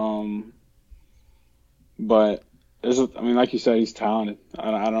 But like you said, he's talented.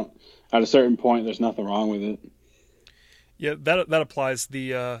 I don't. At a certain point, there's nothing wrong with it. Yeah, that applies.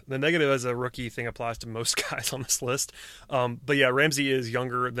 The negative as a rookie thing applies to most guys on this list. But yeah, Ramsey is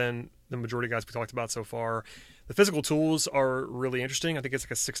younger than the majority of guys we talked about so far. The physical tools are really interesting. I think it's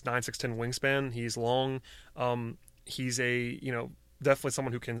like a 6'9", 6'10" wingspan. He's long. He's definitely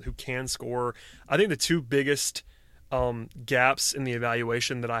someone who can score. I think the two biggest gaps in the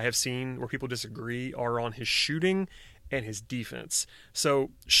evaluation that I have seen where people disagree are on his shooting and his defense. So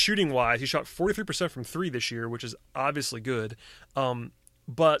shooting wise, he shot 43% from three this year, which is obviously good.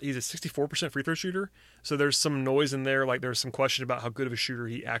 But he's a 64% free throw shooter. So there's some noise in there. Like there's some question about how good of a shooter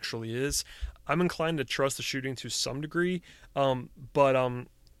he actually is. I'm inclined to trust the shooting to some degree. But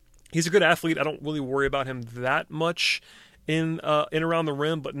he's a good athlete. I don't really worry about him that much in around the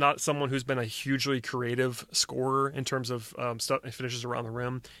rim, but not someone who's been a hugely creative scorer in terms of stuff and finishes around the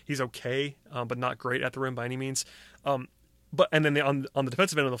rim. He's okay, but not great at the rim by any means. On the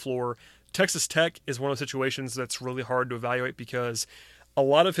defensive end of the floor, Texas Tech is one of those situations that's really hard to evaluate because a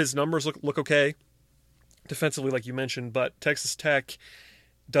lot of his numbers look okay defensively, like you mentioned, but Texas Tech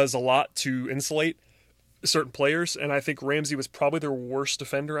does a lot to insulate certain players, and I think Ramsey was probably their worst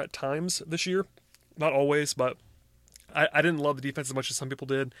defender at times this year. Not always, but I didn't love the defense as much as some people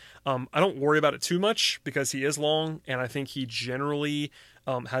did. I don't worry about it too much because he is long, and I think he generally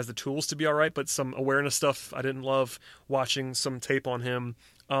has the tools to be all right, but some awareness stuff I didn't love watching some tape on him.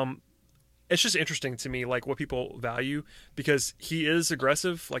 It's just interesting to me, like what people value, because he is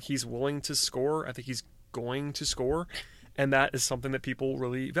aggressive, like he's willing to score. I think he's going to score, and that is something that people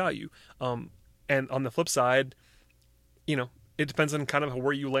really value. And on the flip side, it depends on kind of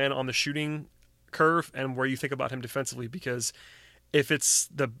where you land on the shooting curve and where you think about him defensively, because if it's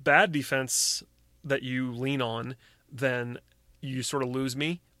the bad defense that you lean on, then you sort of lose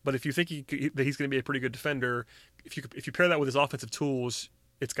me. But if you think that he's going to be a pretty good defender, if you pair that with his offensive tools,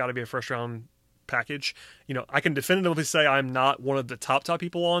 it's got to be a first round package. I can definitively say I'm not one of the top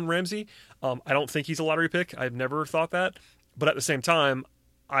people on Ramsey. I don't think he's a lottery pick. I've never thought that. But at the same time,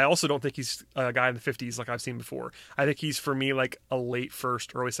 I also don't think he's a guy in the 50s like I've seen before. I think he's, for me, like a late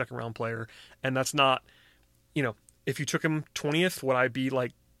first, early second round player. And that's not, if you took him 20th, would I be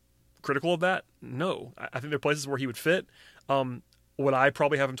like critical of that? No. I think there are places where he would fit. Would I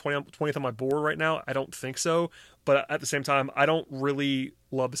probably have him 20th on my board right now? I don't think so. But at the same time, I don't really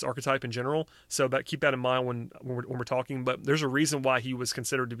love this archetype in general. So keep that in mind when we're talking. But there's a reason why he was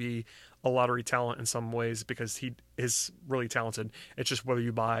considered to be a lottery talent in some ways, because he is really talented. It's just whether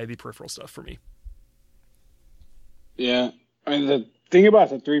you buy the peripheral stuff for me. Yeah. I mean, the thing about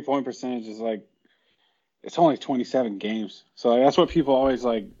the 3-point percentage is like, it's only 27 games. So like, that's what people always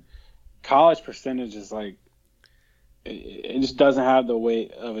like. College percentage is like, it just doesn't have the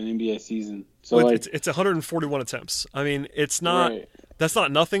weight of an NBA season. So well, it's 141 attempts. I mean, it's not right. That's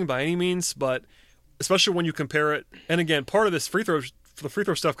not nothing by any means, but especially when you compare it. And again, part of this the free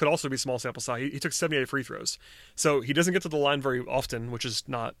throw stuff could also be small sample size. He took 78 free throws, so he doesn't get to the line very often, which is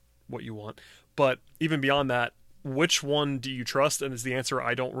not what you want. But even beyond that, which one do you trust? And is the answer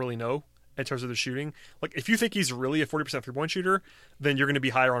I don't really know in terms of the shooting. Like if you think he's really a 40% 3-point shooter, then you're going to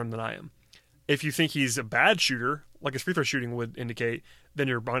be higher on him than I am. If you think he's a bad shooter, like his free throw shooting would indicate, then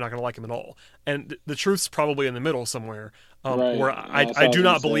you're probably not going to like him at all. And the truth's probably in the middle somewhere, right. Where I do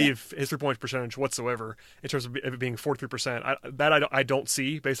not believe his 3-point percentage whatsoever in terms of it being 43%. I don't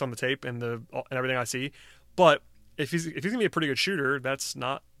see based on the tape and everything I see. But if he's going to be a pretty good shooter, that's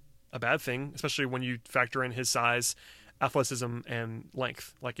not a bad thing, especially when you factor in his size, athleticism, and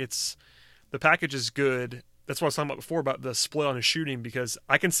length. Like the package is good. That's what I was talking about before about the split on his shooting, because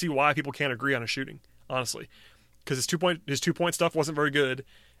I can see why people can't agree on his shooting, honestly. Because his 2-point stuff wasn't very good.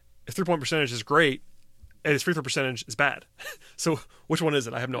 His 3-point percentage is great, and his free throw percentage is bad. So which one is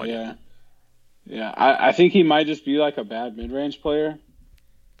it? I have no idea. Yeah. I think he might just be like a bad mid-range player.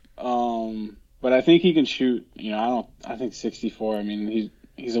 But I think he can shoot. I think 64. I mean,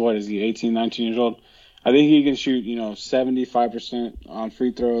 he's what is he? 18, 19 years old. I think he can shoot. 75% on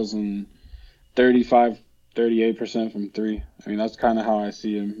free throws and 38% from three. I mean, that's kind of how I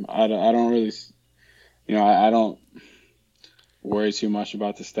see him. I don't really, I don't worry too much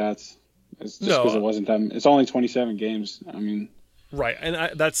about the stats. It's just because it wasn't that. It's only 27 games. I mean, right,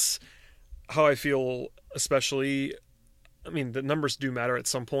 and that's how I feel. Especially, I mean, the numbers do matter at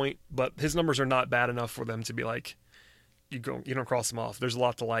some point, but his numbers are not bad enough for them to be like, you don't cross him off. There's a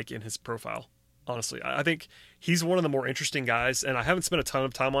lot to like in his profile. Honestly, I think he's one of the more interesting guys, and I haven't spent a ton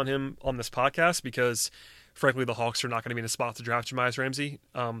of time on him on this podcast because, frankly, the Hawks are not going to be in a spot to draft Jahmi'us Ramsey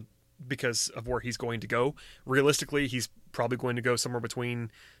because of where he's going to go. Realistically, he's probably going to go somewhere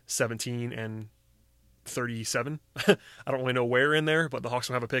between 17 and 37. I don't really know where in there, but the Hawks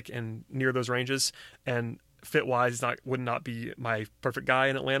will have a pick in near those ranges. And fit wise, would not be my perfect guy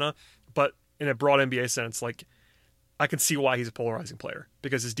in Atlanta, but in a broad NBA sense, like I can see why he's a polarizing player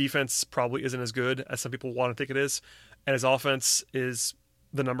because his defense probably isn't as good as some people want to think it is, and his offense is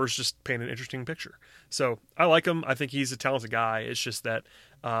the numbers just paint an interesting picture. So I like him. I think he's a talented guy. It's just that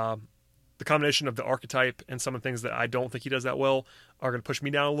the combination of the archetype and some of the things that I don't think he does that well are going to push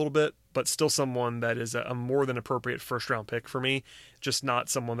me down a little bit, but still someone that is a more than appropriate first-round pick for me, just not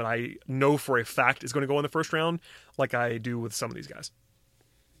someone that I know for a fact is going to go in the first round like I do with some of these guys.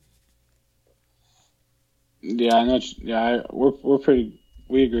 Yeah, I know. Yeah,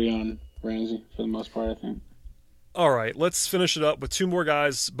 we agree on Ramsey for the most part, I think. All right, let's finish it up with two more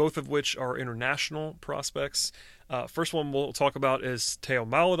guys, both of which are international prospects. First one we'll talk about is Theo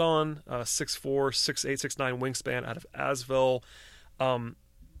Maledon, 6'4", 6'8", 6'9" wingspan out of Asvel.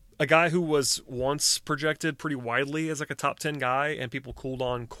 A guy who was once projected pretty widely as like a top 10 guy, and people cooled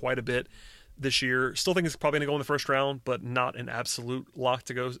on quite a bit this year. Still think he's probably going to go in the first round, but not an absolute lock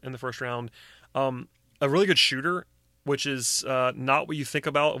to go in the first round. A really good shooter, which is not what you think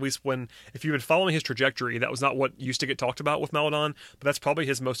about, at least if you've been following his trajectory, that was not what used to get talked about with Maledon, but that's probably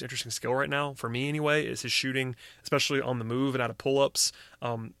his most interesting skill right now, for me anyway, is his shooting, especially on the move and out of pull-ups.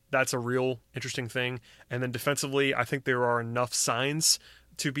 That's a real interesting thing. And then defensively, I think there are enough signs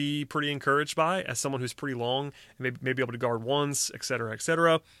to be pretty encouraged by as someone who's pretty long and may be able to guard ones, et cetera, et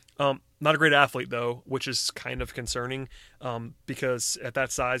cetera. Not a great athlete, though, which is kind of concerning because at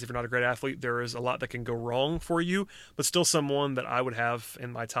that size, if you're not a great athlete, there is a lot that can go wrong for you, but still someone that I would have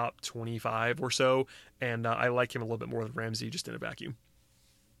in my top 25 or so, and I like him a little bit more than Ramsey just in a vacuum.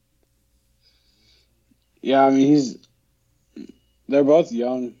 Yeah, I mean, they're both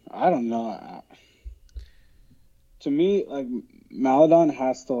young. I don't know. To me, like, Maledon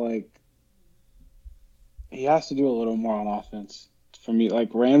he has to do a little more on offense. For me, like,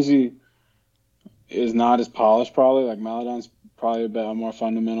 Ramsey is not as polished probably. Like, Maledon's probably a more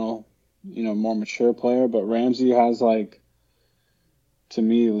fundamental, more mature player. But Ramsey has, like, to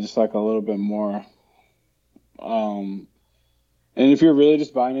me, just, like, a little bit more. And if you're really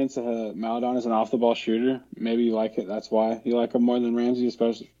just buying into Maledon as an off-the-ball shooter, maybe you like it. That's why you like him more than Ramsey,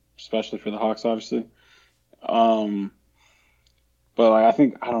 especially for the Hawks, obviously. But, like,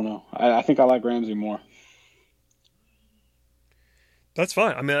 I don't know. I think I like Ramsey more. That's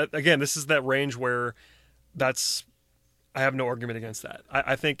fine. I mean, again, this is that range where I have no argument against that.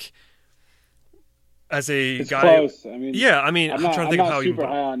 I think as it's guy, close. I mean, yeah. I mean, I'm trying to think of how super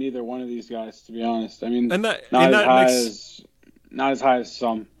high on either one of these guys, to be honest. I mean, not as high as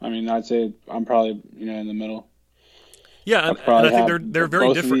some. I mean, I'd say I'm probably in the middle. Yeah, and I think they're very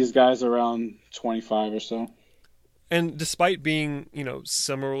both different. Of these guys around 25 or so. And despite being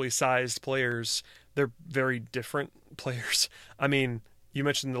similarly sized players, they're very different players. I mean, you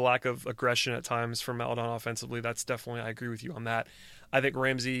mentioned the lack of aggression at times from Maledon offensively. That's definitely, I agree with you on that. I think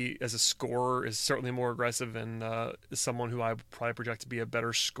Ramsey as a scorer is certainly more aggressive and is someone who I would probably project to be a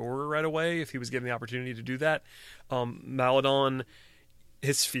better scorer right away if he was given the opportunity to do that. Maledon,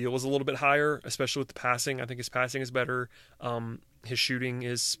 his feel is a little bit higher, especially with the passing. I think his passing is better. His shooting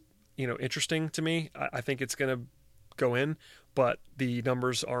is, interesting to me. I think it's going to go in, but the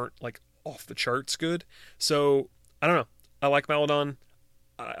numbers aren't like off the charts good. So I don't know. I like Maledon.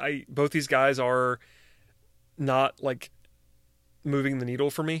 Both these guys are not like moving the needle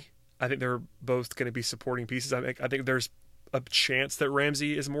for me. I think they're both going to be supporting pieces. I think there's a chance that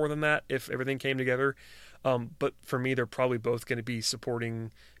Ramsey is more than that if everything came together. But for me, they're probably both going to be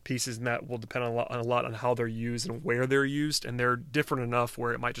supporting pieces, and that will depend a lot on how they're used and where they're used. And they're different enough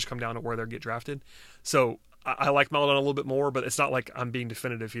where it might just come down to where they get drafted. So I like Maledon a little bit more, but it's not like I'm being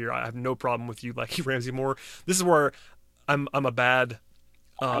definitive here. I have no problem with you liking Ramsey more. This is where I'm a bad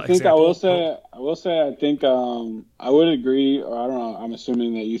I think example. I will say I think I would agree, or I don't know, I'm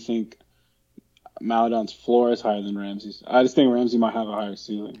assuming that you think Maledon's floor is higher than Ramsey's. I just think Ramsey might have a higher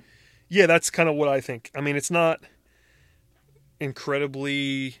ceiling. Yeah, that's kind of what I think. I mean, it's not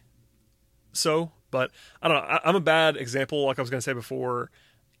incredibly so, but I don't know. I'm a bad example, like I was going to say before.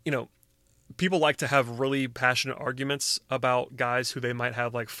 People like to have really passionate arguments about guys who they might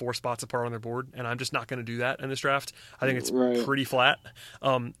have like 4 spots apart on their board, and I'm just not going to do that in this draft. I think it's pretty flat.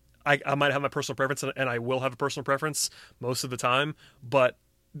 I might have my personal preference, and I will have a personal preference most of the time, but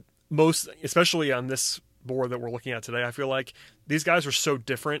especially on this board that we're looking at today, I feel like these guys are so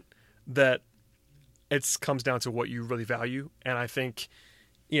different that it comes down to what you really value. And I think,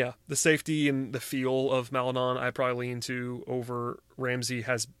 yeah, the safety and the feel of Maledon, I probably lean to over Ramsey.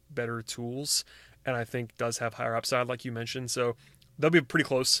 Has better tools, and I think does have higher upside, like you mentioned. So they'll be pretty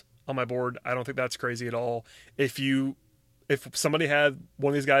close on my board. I don't think that's crazy at all. If somebody had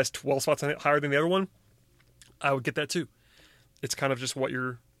one of these guys 12 spots higher than the other one, I would get that too. It's kind of just what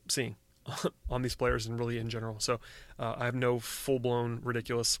you're seeing on these players and really in general. So I have no full-blown,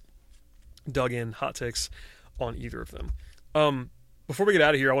 ridiculous, dug-in hot takes on either of them. Before we get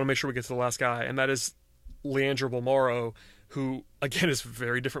out of here, I want to make sure we get to the last guy, and that is Leandro Bolmaro, who, again, is a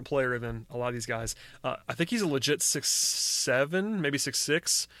very different player than a lot of these guys. I think he's a legit 6'7", maybe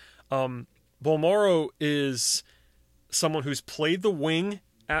 6'6". Bolmaro is someone who's played the wing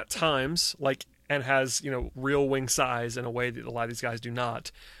at times, and has, real wing size in a way that a lot of these guys do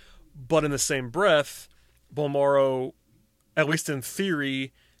not. But in the same breath, Bolmaro, at least in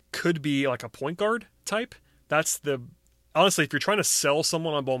theory, could be like a point guard type. Honestly, if you're trying to sell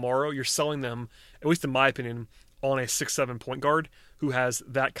someone on Bolmaro, you're selling them, at least in my opinion, on a 6'7" point guard who has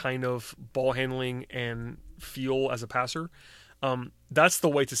that kind of ball handling and feel as a passer. That's the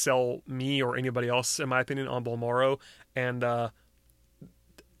way to sell me or anybody else, in my opinion, on Bolmaro, and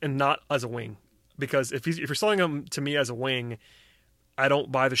not as a wing. Because if you're selling him to me as a wing, I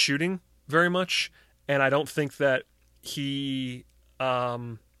don't buy the shooting very much, and I don't think that he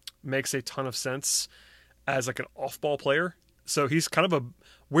makes a ton of sense as like an off-ball player. So he's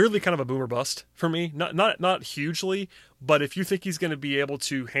weirdly kind of a boomer bust for me. Not hugely, but if you think he's going to be able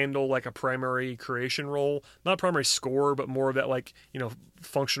to handle like a primary creation role, not primary scorer, but more of that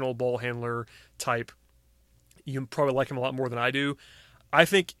functional ball handler type, you probably like him a lot more than I do. I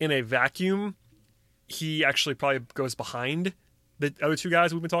think in a vacuum, he actually probably goes behind the other two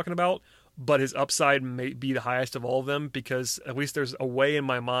guys we've been talking about, but his upside may be the highest of all of them, because at least there's a way in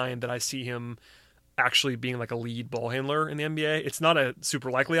my mind that I see him actually being like a lead ball handler in the NBA. It's not a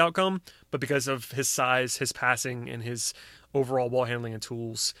super likely outcome, but because of his size, his passing, and his overall ball handling and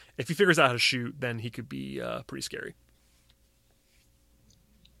tools, if he figures out how to shoot, then he could be pretty scary.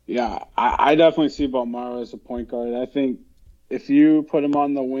 Yeah, I definitely see Bolmaro as a point guard. I think if you put him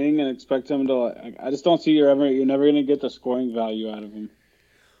on the wing and expect him to, I just don't see you're never going to get the scoring value out of him.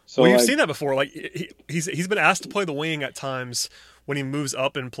 So you've seen that before. He's been asked to play the wing at times when he moves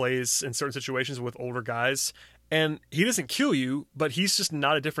up and plays in certain situations with older guys, and he doesn't kill you, but he's just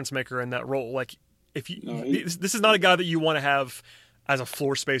not a difference maker in that role. This is not a guy that you want to have as a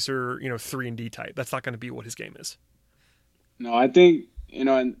floor spacer, 3-and-D type. That's not going to be what his game is. No, I think,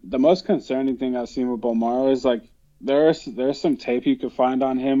 and the most concerning thing I've seen with Bolmaro is there's some tape you could find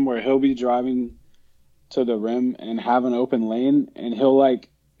on him where he'll be driving to the rim and have an open lane, and he'll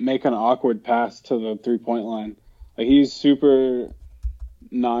make an awkward pass to the 3-point line. He's super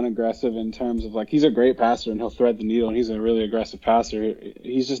non-aggressive in terms of he's a great passer and he'll thread the needle, and he's a really aggressive passer.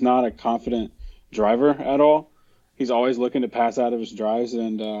 He's just not a confident driver at all. He's always looking to pass out of his drives,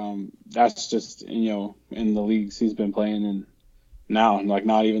 and that's just in the leagues he's been playing in now,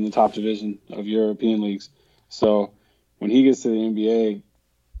 not even the top division of European leagues. So when he gets to the NBA,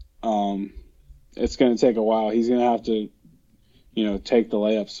 it's going to take a while. He's going to have to, take the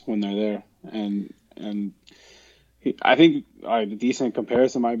layups when they're there. And I think a decent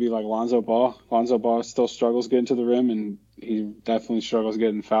comparison might be Lonzo Ball. Lonzo Ball still struggles getting to the rim, and he definitely struggles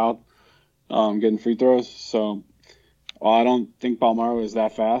getting fouled, getting free throws. So while I don't think Bolmaro is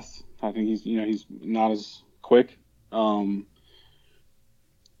that fast, I think he's not as quick.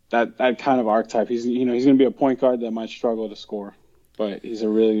 That kind of archetype. He's going to be a point guard that might struggle to score, but he's a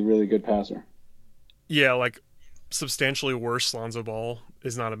really, really good passer. Yeah, substantially worse Lonzo Ball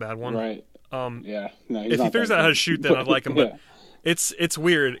is not a bad one. Right. Yeah. No, if he figures out how to shoot, then I'd like him. But yeah. It's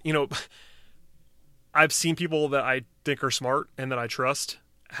weird. I've seen people that I think are smart and that I trust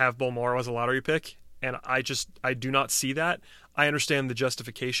have Bolmaro as a lottery pick, and I do not see that. I understand the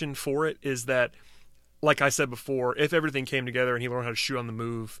justification for it is that, like I said before, if everything came together and he learned how to shoot on the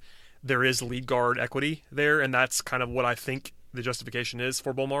move, there is lead guard equity there, and that's kind of what I think the justification is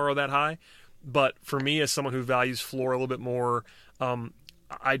for Bolmaro that high. But for me, as someone who values floor a little bit more,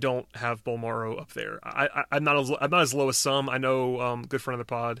 I don't have Bolmaro up there. I'm not as low as some. I know good friend of the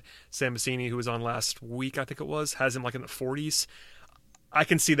pod, Sam Bassini, who was on last week, I think it was, has him in the 40s. I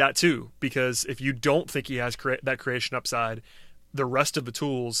can see that too, because if you don't think he has that creation upside, the rest of the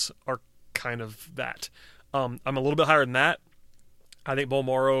tools are kind of that. I'm a little bit higher than that. I think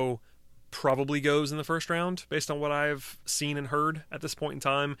Bolmaro probably goes in the first round based on what I've seen and heard at this point in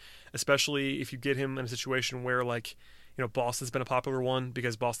time, especially if you get him in a situation where Boston's been a popular one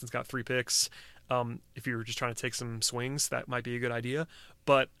because Boston's got 3 picks. If you're just trying to take some swings, that might be a good idea.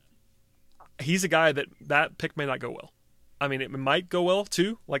 But he's a guy that pick may not go well. I mean, it might go well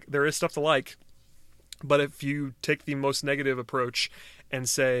too. There is stuff to like. But if you take the most negative approach and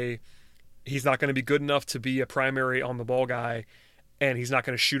say he's not going to be good enough to be a primary on the ball guy, and he's not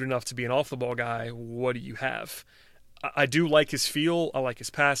going to shoot enough to be an off the ball guy, what do you have? I do like his feel. I like his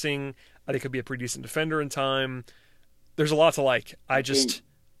passing. I think he'll be a pretty decent defender in time. There's a lot to like. It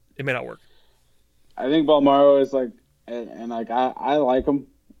may not work. I think Bolmaro is like, and like I like him.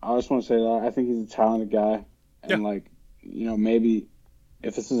 I just want to say that I think he's a talented guy, and like, you know, maybe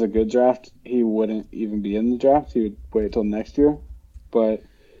if this is a good draft, he wouldn't even be in the draft. He would wait till next year. But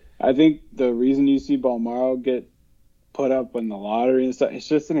I think the reason you see Bolmaro get put up in the lottery and stuff, it's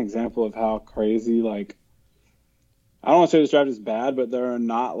just an example of how crazy, like, I don't want to say this draft is bad, but there are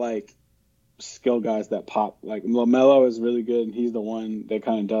not like skill guys that pop. Like LaMelo is really good, and he's the one that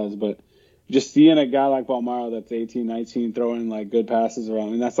kind of does. But just seeing a guy like Bolmaro that's 18, 19, throwing like good passes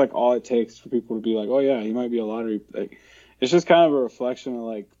around, and that's like all it takes for people to be like, oh yeah, he might be a lottery. Like, it's just kind of a reflection of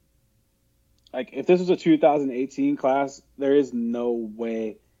like if this was a 2018 class, there is no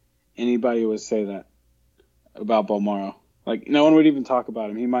way anybody would say that about Bolmaro. Like, no one would even talk about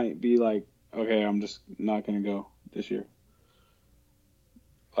him. He might be like, okay, I'm just not going to go this year.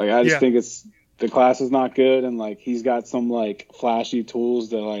 Like, I just think the class is not good, and like he's got some like flashy tools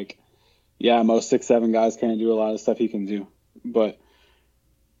that like, yeah, most 6'7" guys can't do a lot of stuff he can do. But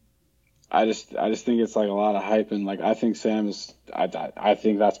I just think it's like a lot of hype, and like I think Sam is I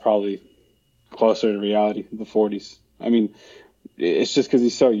think that's probably closer to reality, the 40s. I mean, it's just because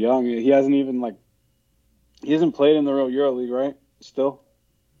he's so young. He hasn't played in the real EuroLeague, right? Still.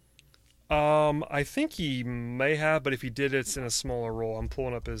 I think he may have, but if he did, it's in a smaller role. I'm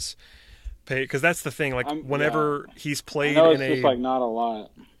pulling up his pay because that's the thing. Like whenever he's played it's just like not a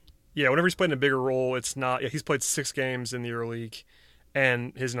lot. Yeah, whenever he's played in a bigger role, it's not. Yeah, he's played 6 games in the EuroLeague,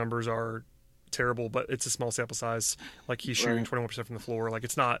 and his numbers are terrible. But it's a small sample size. Like he's shooting 21% from the floor. Like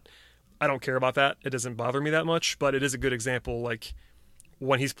it's not. I don't care about that. It doesn't bother me that much. But it is a good example. Like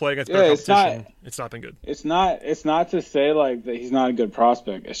when he's playing against better competition, it's not been good. It's not to say like that he's not a good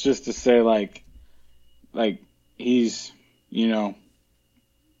prospect. It's just to say like he's, you know,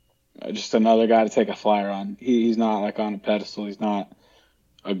 just another guy to take a flyer on. He's not like on a pedestal. He's not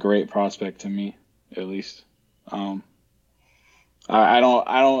a great prospect to me, at least. I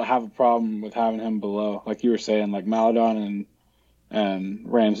don't have a problem with having him below. Like you were saying, like Maledon and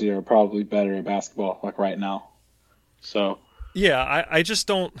Ramsey are probably better at basketball like right now. So yeah, I just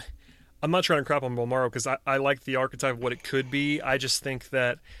don't. I'm not trying to crap on Bolmaro because I like the archetype of what it could be. I just think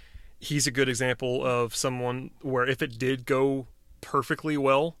that he's a good example of someone where if it did go perfectly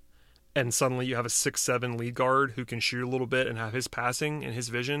well, and suddenly you have a 6'7" lead guard who can shoot a little bit and have his passing and his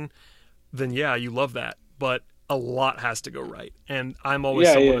vision, then yeah, you love that. But a lot has to go right, and I'm always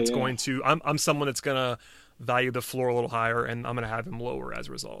someone that's going to. I'm someone that's gonna value the floor a little higher, and I'm gonna have him lower as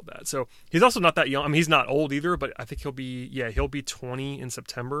a result of that. So he's also not that young. I mean, he's not old either, but I think he'll be 20 in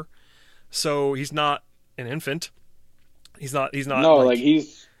September. So he's not an infant. He's not. No, like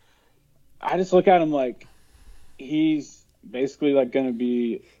he's. I just look at him like he's basically like gonna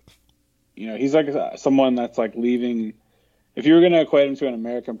be. You know, he's like someone that's like leaving. If you were going to equate him to an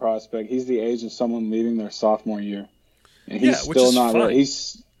American prospect, he's the age of someone leaving their sophomore year, and he's still not ready.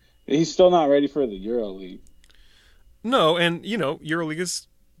 He's still not ready for the EuroLeague. No, and you know, EuroLeague is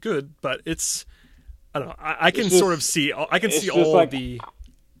good, but it's I don't know. I can sort of see. I can see all like, of the.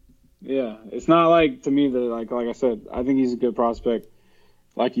 Yeah, it's not like to me that like I said. I think he's a good prospect.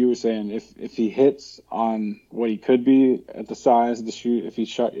 Like you were saying, if he hits on what he could be at the size, the shoot, if he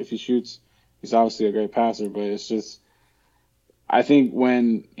shoots, he's obviously a great passer. But it's just, I think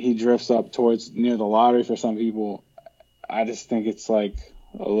when he drifts up towards near the lottery for some people, I just think it's like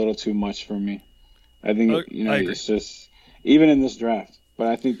a little too much for me. I think it's just even in this draft. But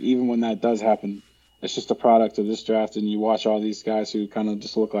I think even when that does happen, it's just a product of this draft, and you watch all these guys who kind of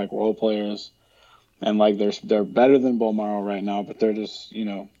just look like role players. And like they're better than Bolmaro right now, but they're just, you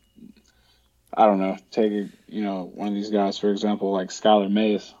know, I don't know. Take one of these guys for example, like Skylar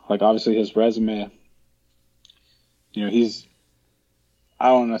Mays. Like obviously his resume, you know, I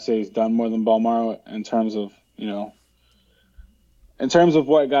don't want to say he's done more than Bolmaro in terms of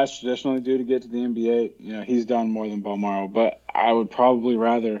what guys traditionally do to get to the NBA. You know, he's done more than Bolmaro, but I would probably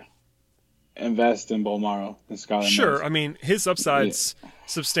rather invest in Bolmaro than Skylar Mays. Sure, I mean his upside's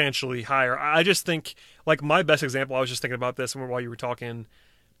substantially higher. I just think, like my best example, I was just thinking about this while you were talking,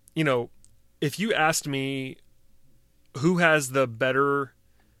 you know, if you asked me who has the better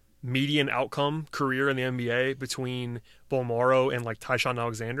median outcome career in the NBA between Bolmaro and like Tyshawn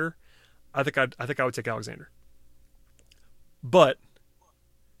Alexander, I think I would take Alexander. But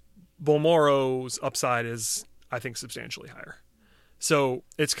Bolmaro's upside is, I think, substantially higher. So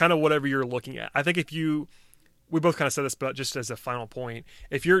it's kind of whatever you're looking at. I think we both kind of said this, but just as a final point,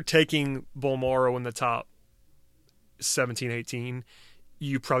 if you're taking Bolmaro in the top 17, 18,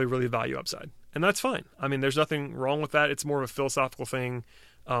 you probably really value upside. and that's fine. I mean, there's nothing wrong with that. It's more of a philosophical thing.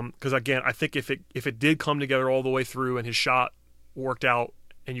 Because again, I think if it did come together all the way through and his shot worked out,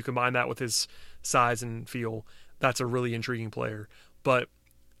 and you combine that with his size and feel, that's a really intriguing player. But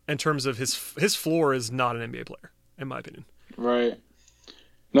in terms of his floor is not an NBA player, in my opinion. Right.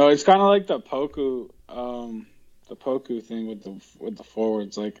 No, it's kind of like the Poku thing with the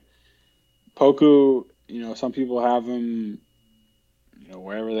forwards. Like Poku, some people have him,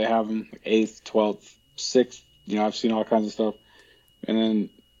 wherever they have him, like 8th, 12th, 6th. I've seen all kinds of stuff. And then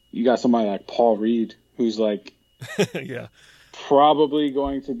you got somebody like Paul Reed, who's like, yeah, probably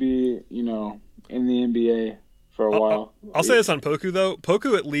going to be, in the NBA for a while. I'll say this on Poku though.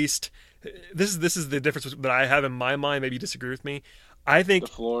 Poku, at least, this is the difference that I have in my mind. Maybe you disagree with me. I think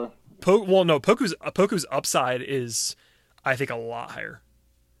the floor. Poku's upside is, I think, a lot higher.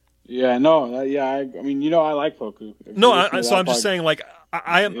 Yeah, no, I mean, I like Poku. I'm just saying, like,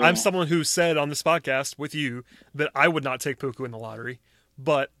 I'm someone who said on this podcast with you that I would not take Poku in the lottery,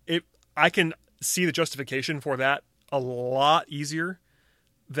 but I can see the justification for that a lot easier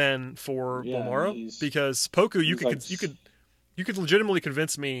than for Bolmaro, because Poku, you could legitimately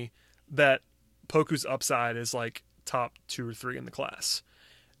convince me that Poku's upside is like top 2 or 3 in the class.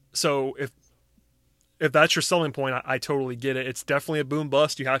 So if that's your selling point, I totally get it. It's definitely a boom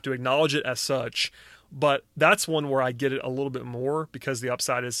bust. You have to acknowledge it as such. But that's one where I get it a little bit more because the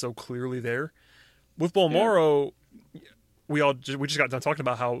upside is so clearly there. With Bolmaro, we just got done talking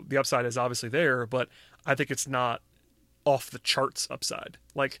about how the upside is obviously there, but I think it's not off the charts upside.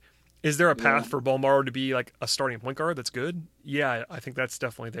 Like, is there a path for Bolmaro to be like a starting point guard that's good? Yeah, I think that's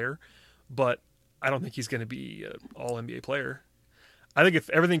definitely there. But I don't think he's going to be an all-NBA player. I think if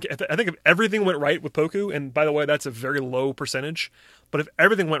everything went right with Poku, and by the way, that's a very low percentage, but if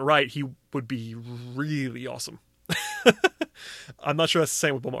everything went right, he would be really awesome. I'm not sure that's the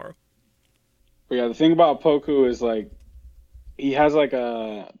same with Bolmaro. But yeah, the thing about Poku is like he has like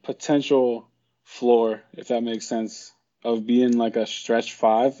a potential floor, if that makes sense, of being like a stretch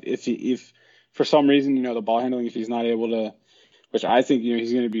 5. If for some reason, the ball handling, if he's not able to, which I think,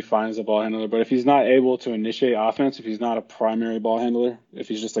 he's going to be fine as a ball handler. But if he's not able to initiate offense, if he's not a primary ball handler, if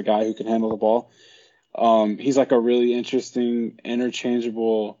he's just a guy who can handle the ball, he's like a really interesting,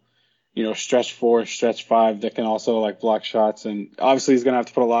 interchangeable, stretch 4, stretch 5 that can also like block shots. And obviously he's going to have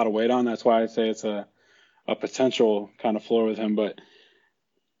to put a lot of weight on. That's why I say it's a potential kind of floor with him. But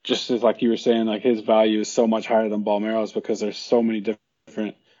just as like you were saying, like his value is so much higher than Bolmaro's because there's so many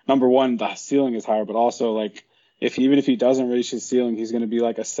different. Number one, the ceiling is higher, but also like, even if he doesn't reach his ceiling, he's going to be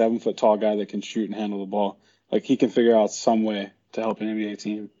like a 7-foot tall guy that can shoot and handle the ball. Like he can figure out some way to help an NBA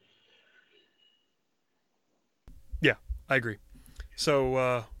team. Yeah, I agree.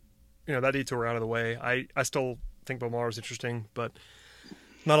 So, that detour out of the way. I still think Bolmaro is interesting, but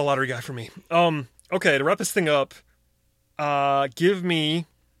not a lottery guy for me. Okay, to wrap this thing up, give me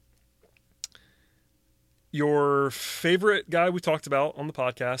your favorite guy we talked about on the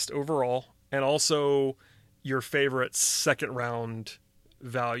podcast overall, and also your favorite second round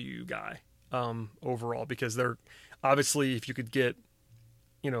value guy overall, because they're obviously, if you could get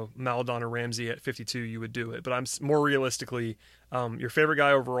Maledon or Ramsey at 52, you would do it, but I'm more realistically your favorite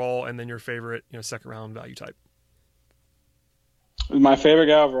guy overall, and then your favorite second round value type. My favorite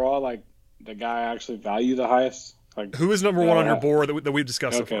guy overall, like the guy I actually value the highest. Like who is number one on your board that we've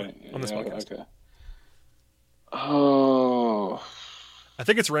discussed so far on this podcast? Okay. Oh, I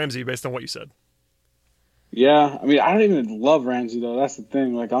think it's Ramsey based on what you said. Yeah, I mean, I don't even love Ramsey though. That's the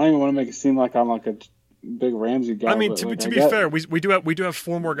thing. Like, I don't even want to make it seem like I'm like a big Ramsey guy. I mean, to be fair, we do have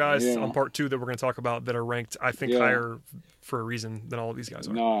 4 more guys on part 2 that we're going to talk about that are ranked, I think, higher for a reason than all of these guys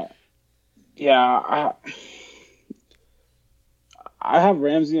are. No, yeah, I have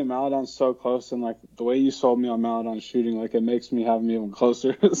Ramsey and Maledon so close, and like the way you sold me on Maledon shooting, like it makes me have him even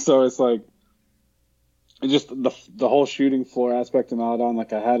closer. So it's like, just the whole shooting floor aspect of Maledon,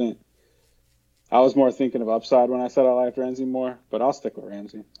 like I was more thinking of upside when I said I liked Ramsey more, but I'll stick with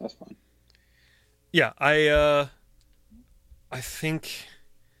Ramsey. That's fine. Yeah, I think.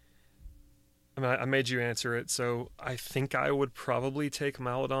 I mean, I made you answer it, so I think I would probably take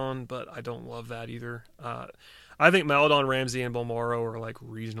Maledon, but I don't love that either. I think Maledon, Ramsey, and Bolmaro are like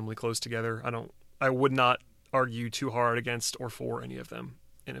reasonably close together. I would not argue too hard against or for any of them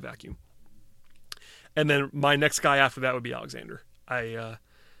in a vacuum. And then my next guy after that would be Alexander. I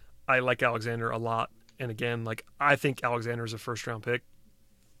like Alexander a lot, and again, like I think Alexander is a first-round pick,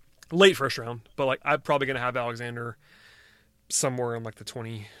 late first round, but like I'm probably gonna have Alexander somewhere in like the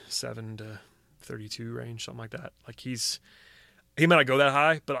 27 to 32 range, something like that. Like he might not go that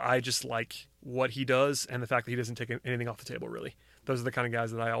high, but I just like what he does and the fact that he doesn't take anything off the table really. those are the kind of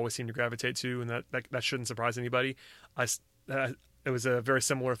guys that I always seem to gravitate to, and that shouldn't surprise anybody. It was a very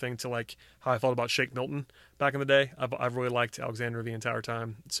similar thing to like how I felt about Shake Milton back in the day. I've really liked Alexander the entire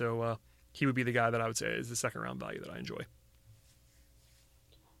time, so he would be the guy that I would say is the second round value that I enjoy.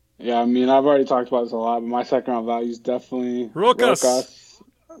 Yeah, I mean, I've already talked about this a lot, but my second round value is definitely Rokas.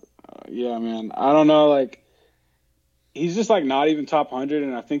 Yeah, man. I don't know, like, he's just like not even top 100,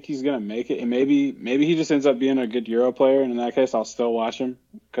 and I think he's gonna make it. And maybe he just ends up being a good Euro player, and in that case, I'll still watch him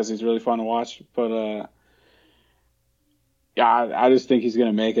because he's really fun to watch. But yeah, I just think he's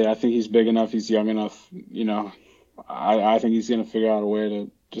gonna make it. I think he's big enough. He's young enough. You know, I think he's gonna figure out a way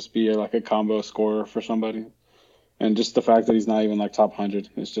to just be like a combo scorer for somebody. And just the fact that he's not even like top 100,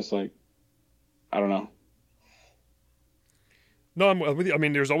 it's just like, I don't know. No, I'm with you. I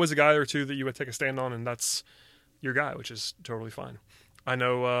mean, there's always a guy or two that you would take a stand on, and that's your guy, which is totally fine. I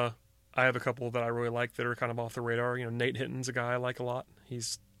know I have a couple that I really like that are kind of off the radar. You know, Nate Hinton's a guy I like a lot.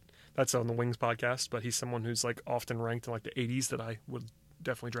 That's on the Wings podcast, but he's someone who's like often ranked in like the 80s that I would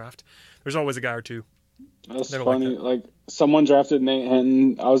definitely draft. There's always a guy or two. That's funny. Like someone drafted Nate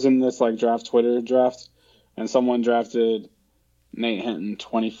Hinton. I was in this like draft Twitter draft, and someone drafted Nate Hinton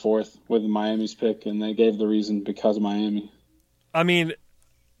 24th with Miami's pick, and they gave the reason because of Miami. I mean,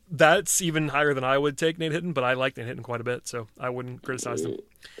 that's even higher than I would take Nate Hinton, but I like Nate Hinton quite a bit, so I wouldn't criticize him.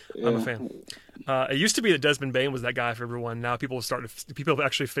 Yeah. I'm a fan. It used to be that Desmond Bane was that guy for everyone. Now people have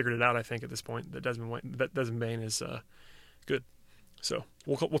actually figured it out. I think at this point that Desmond Bane is good. So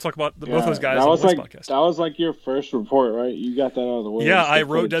we'll talk about both those guys on this podcast. That was like your first report, right? You got that out of the way. Yeah, I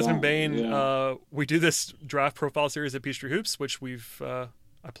wrote Desmond Bane. Yeah. We do this draft profile series at Peachtree Hoops, which I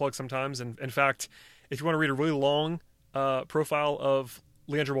plug sometimes. And in fact, if you want to read a really long profile of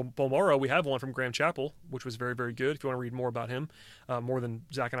Leandro Bolmaro, we have one from Graham Chappell, which was very, very good. If you want to read more about him, more than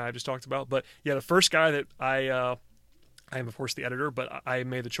Zach and I just talked about. But yeah, the first guy that I am, of course, the editor, but I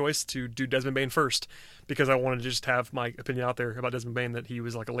made the choice to do Desmond Bane first because I wanted to just have my opinion out there about Desmond Bane, that he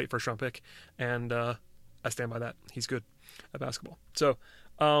was like a late first-round pick, and I stand by that. He's good at basketball. So,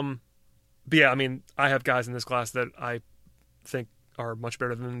 but yeah, I mean, I have guys in this class that I think are much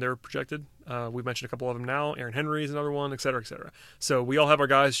better than they're projected. We've mentioned a couple of them now. Aaron Henry is another one, et cetera, et cetera. So we all have our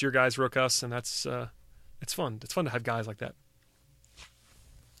guys, your guys, Rokas, and that's it's fun. It's fun to have guys like that.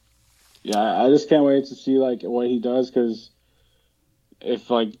 Yeah, I just can't wait to see like what he does, because if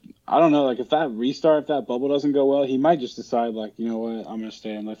like I don't know, like if that bubble doesn't go well, he might just decide like, you know what, I'm gonna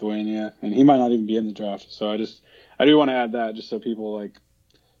stay in Lithuania, and he might not even be in the draft. So I do want to add that just so people, like,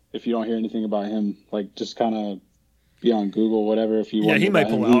 if you don't hear anything about him, like just kind of be on Google, whatever. If you want, he might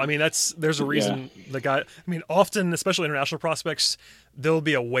pull out. I mean, there's a reason the guy. I mean, often, especially international prospects, there'll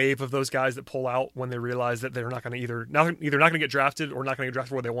be a wave of those guys that pull out when they realize that they're not going to either not going to get drafted or not going to get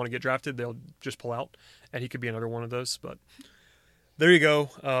drafted where they want to get drafted. They'll just pull out, and he could be another one of those. But there you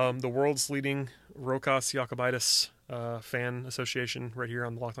go. The world's leading Rokas Jokubaitis fan association right here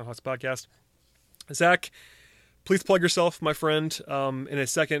on the Locked On Hawks podcast. Zach, please plug yourself, my friend, in a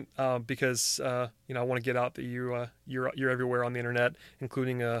second, because I want to get out that you're everywhere on the internet,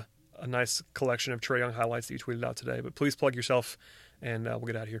 including a nice collection of Trae Young highlights that you tweeted out today. But please plug yourself, and we'll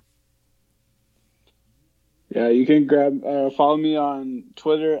get out of here. Yeah, you can follow me on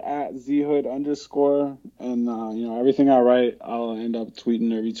Twitter at @zhood_, and everything I write, I'll end up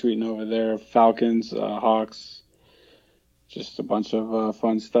tweeting or retweeting over there. Falcons, Hawks, just a bunch of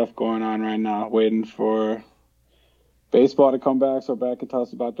fun stuff going on right now, waiting for baseball to come back so Brad can tell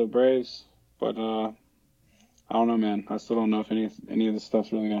us about the Braves. But I don't know, man. I still don't know if any of this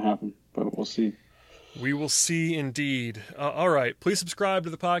stuff's really going to happen, but we'll see. We will see indeed. All right. Please subscribe to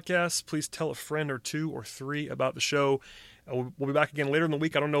the podcast. Please tell a friend or two or three about the show. We'll be back again later in the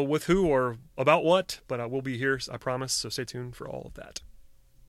week. I don't know with who or about what, but we'll be here, I promise. So stay tuned for all of that.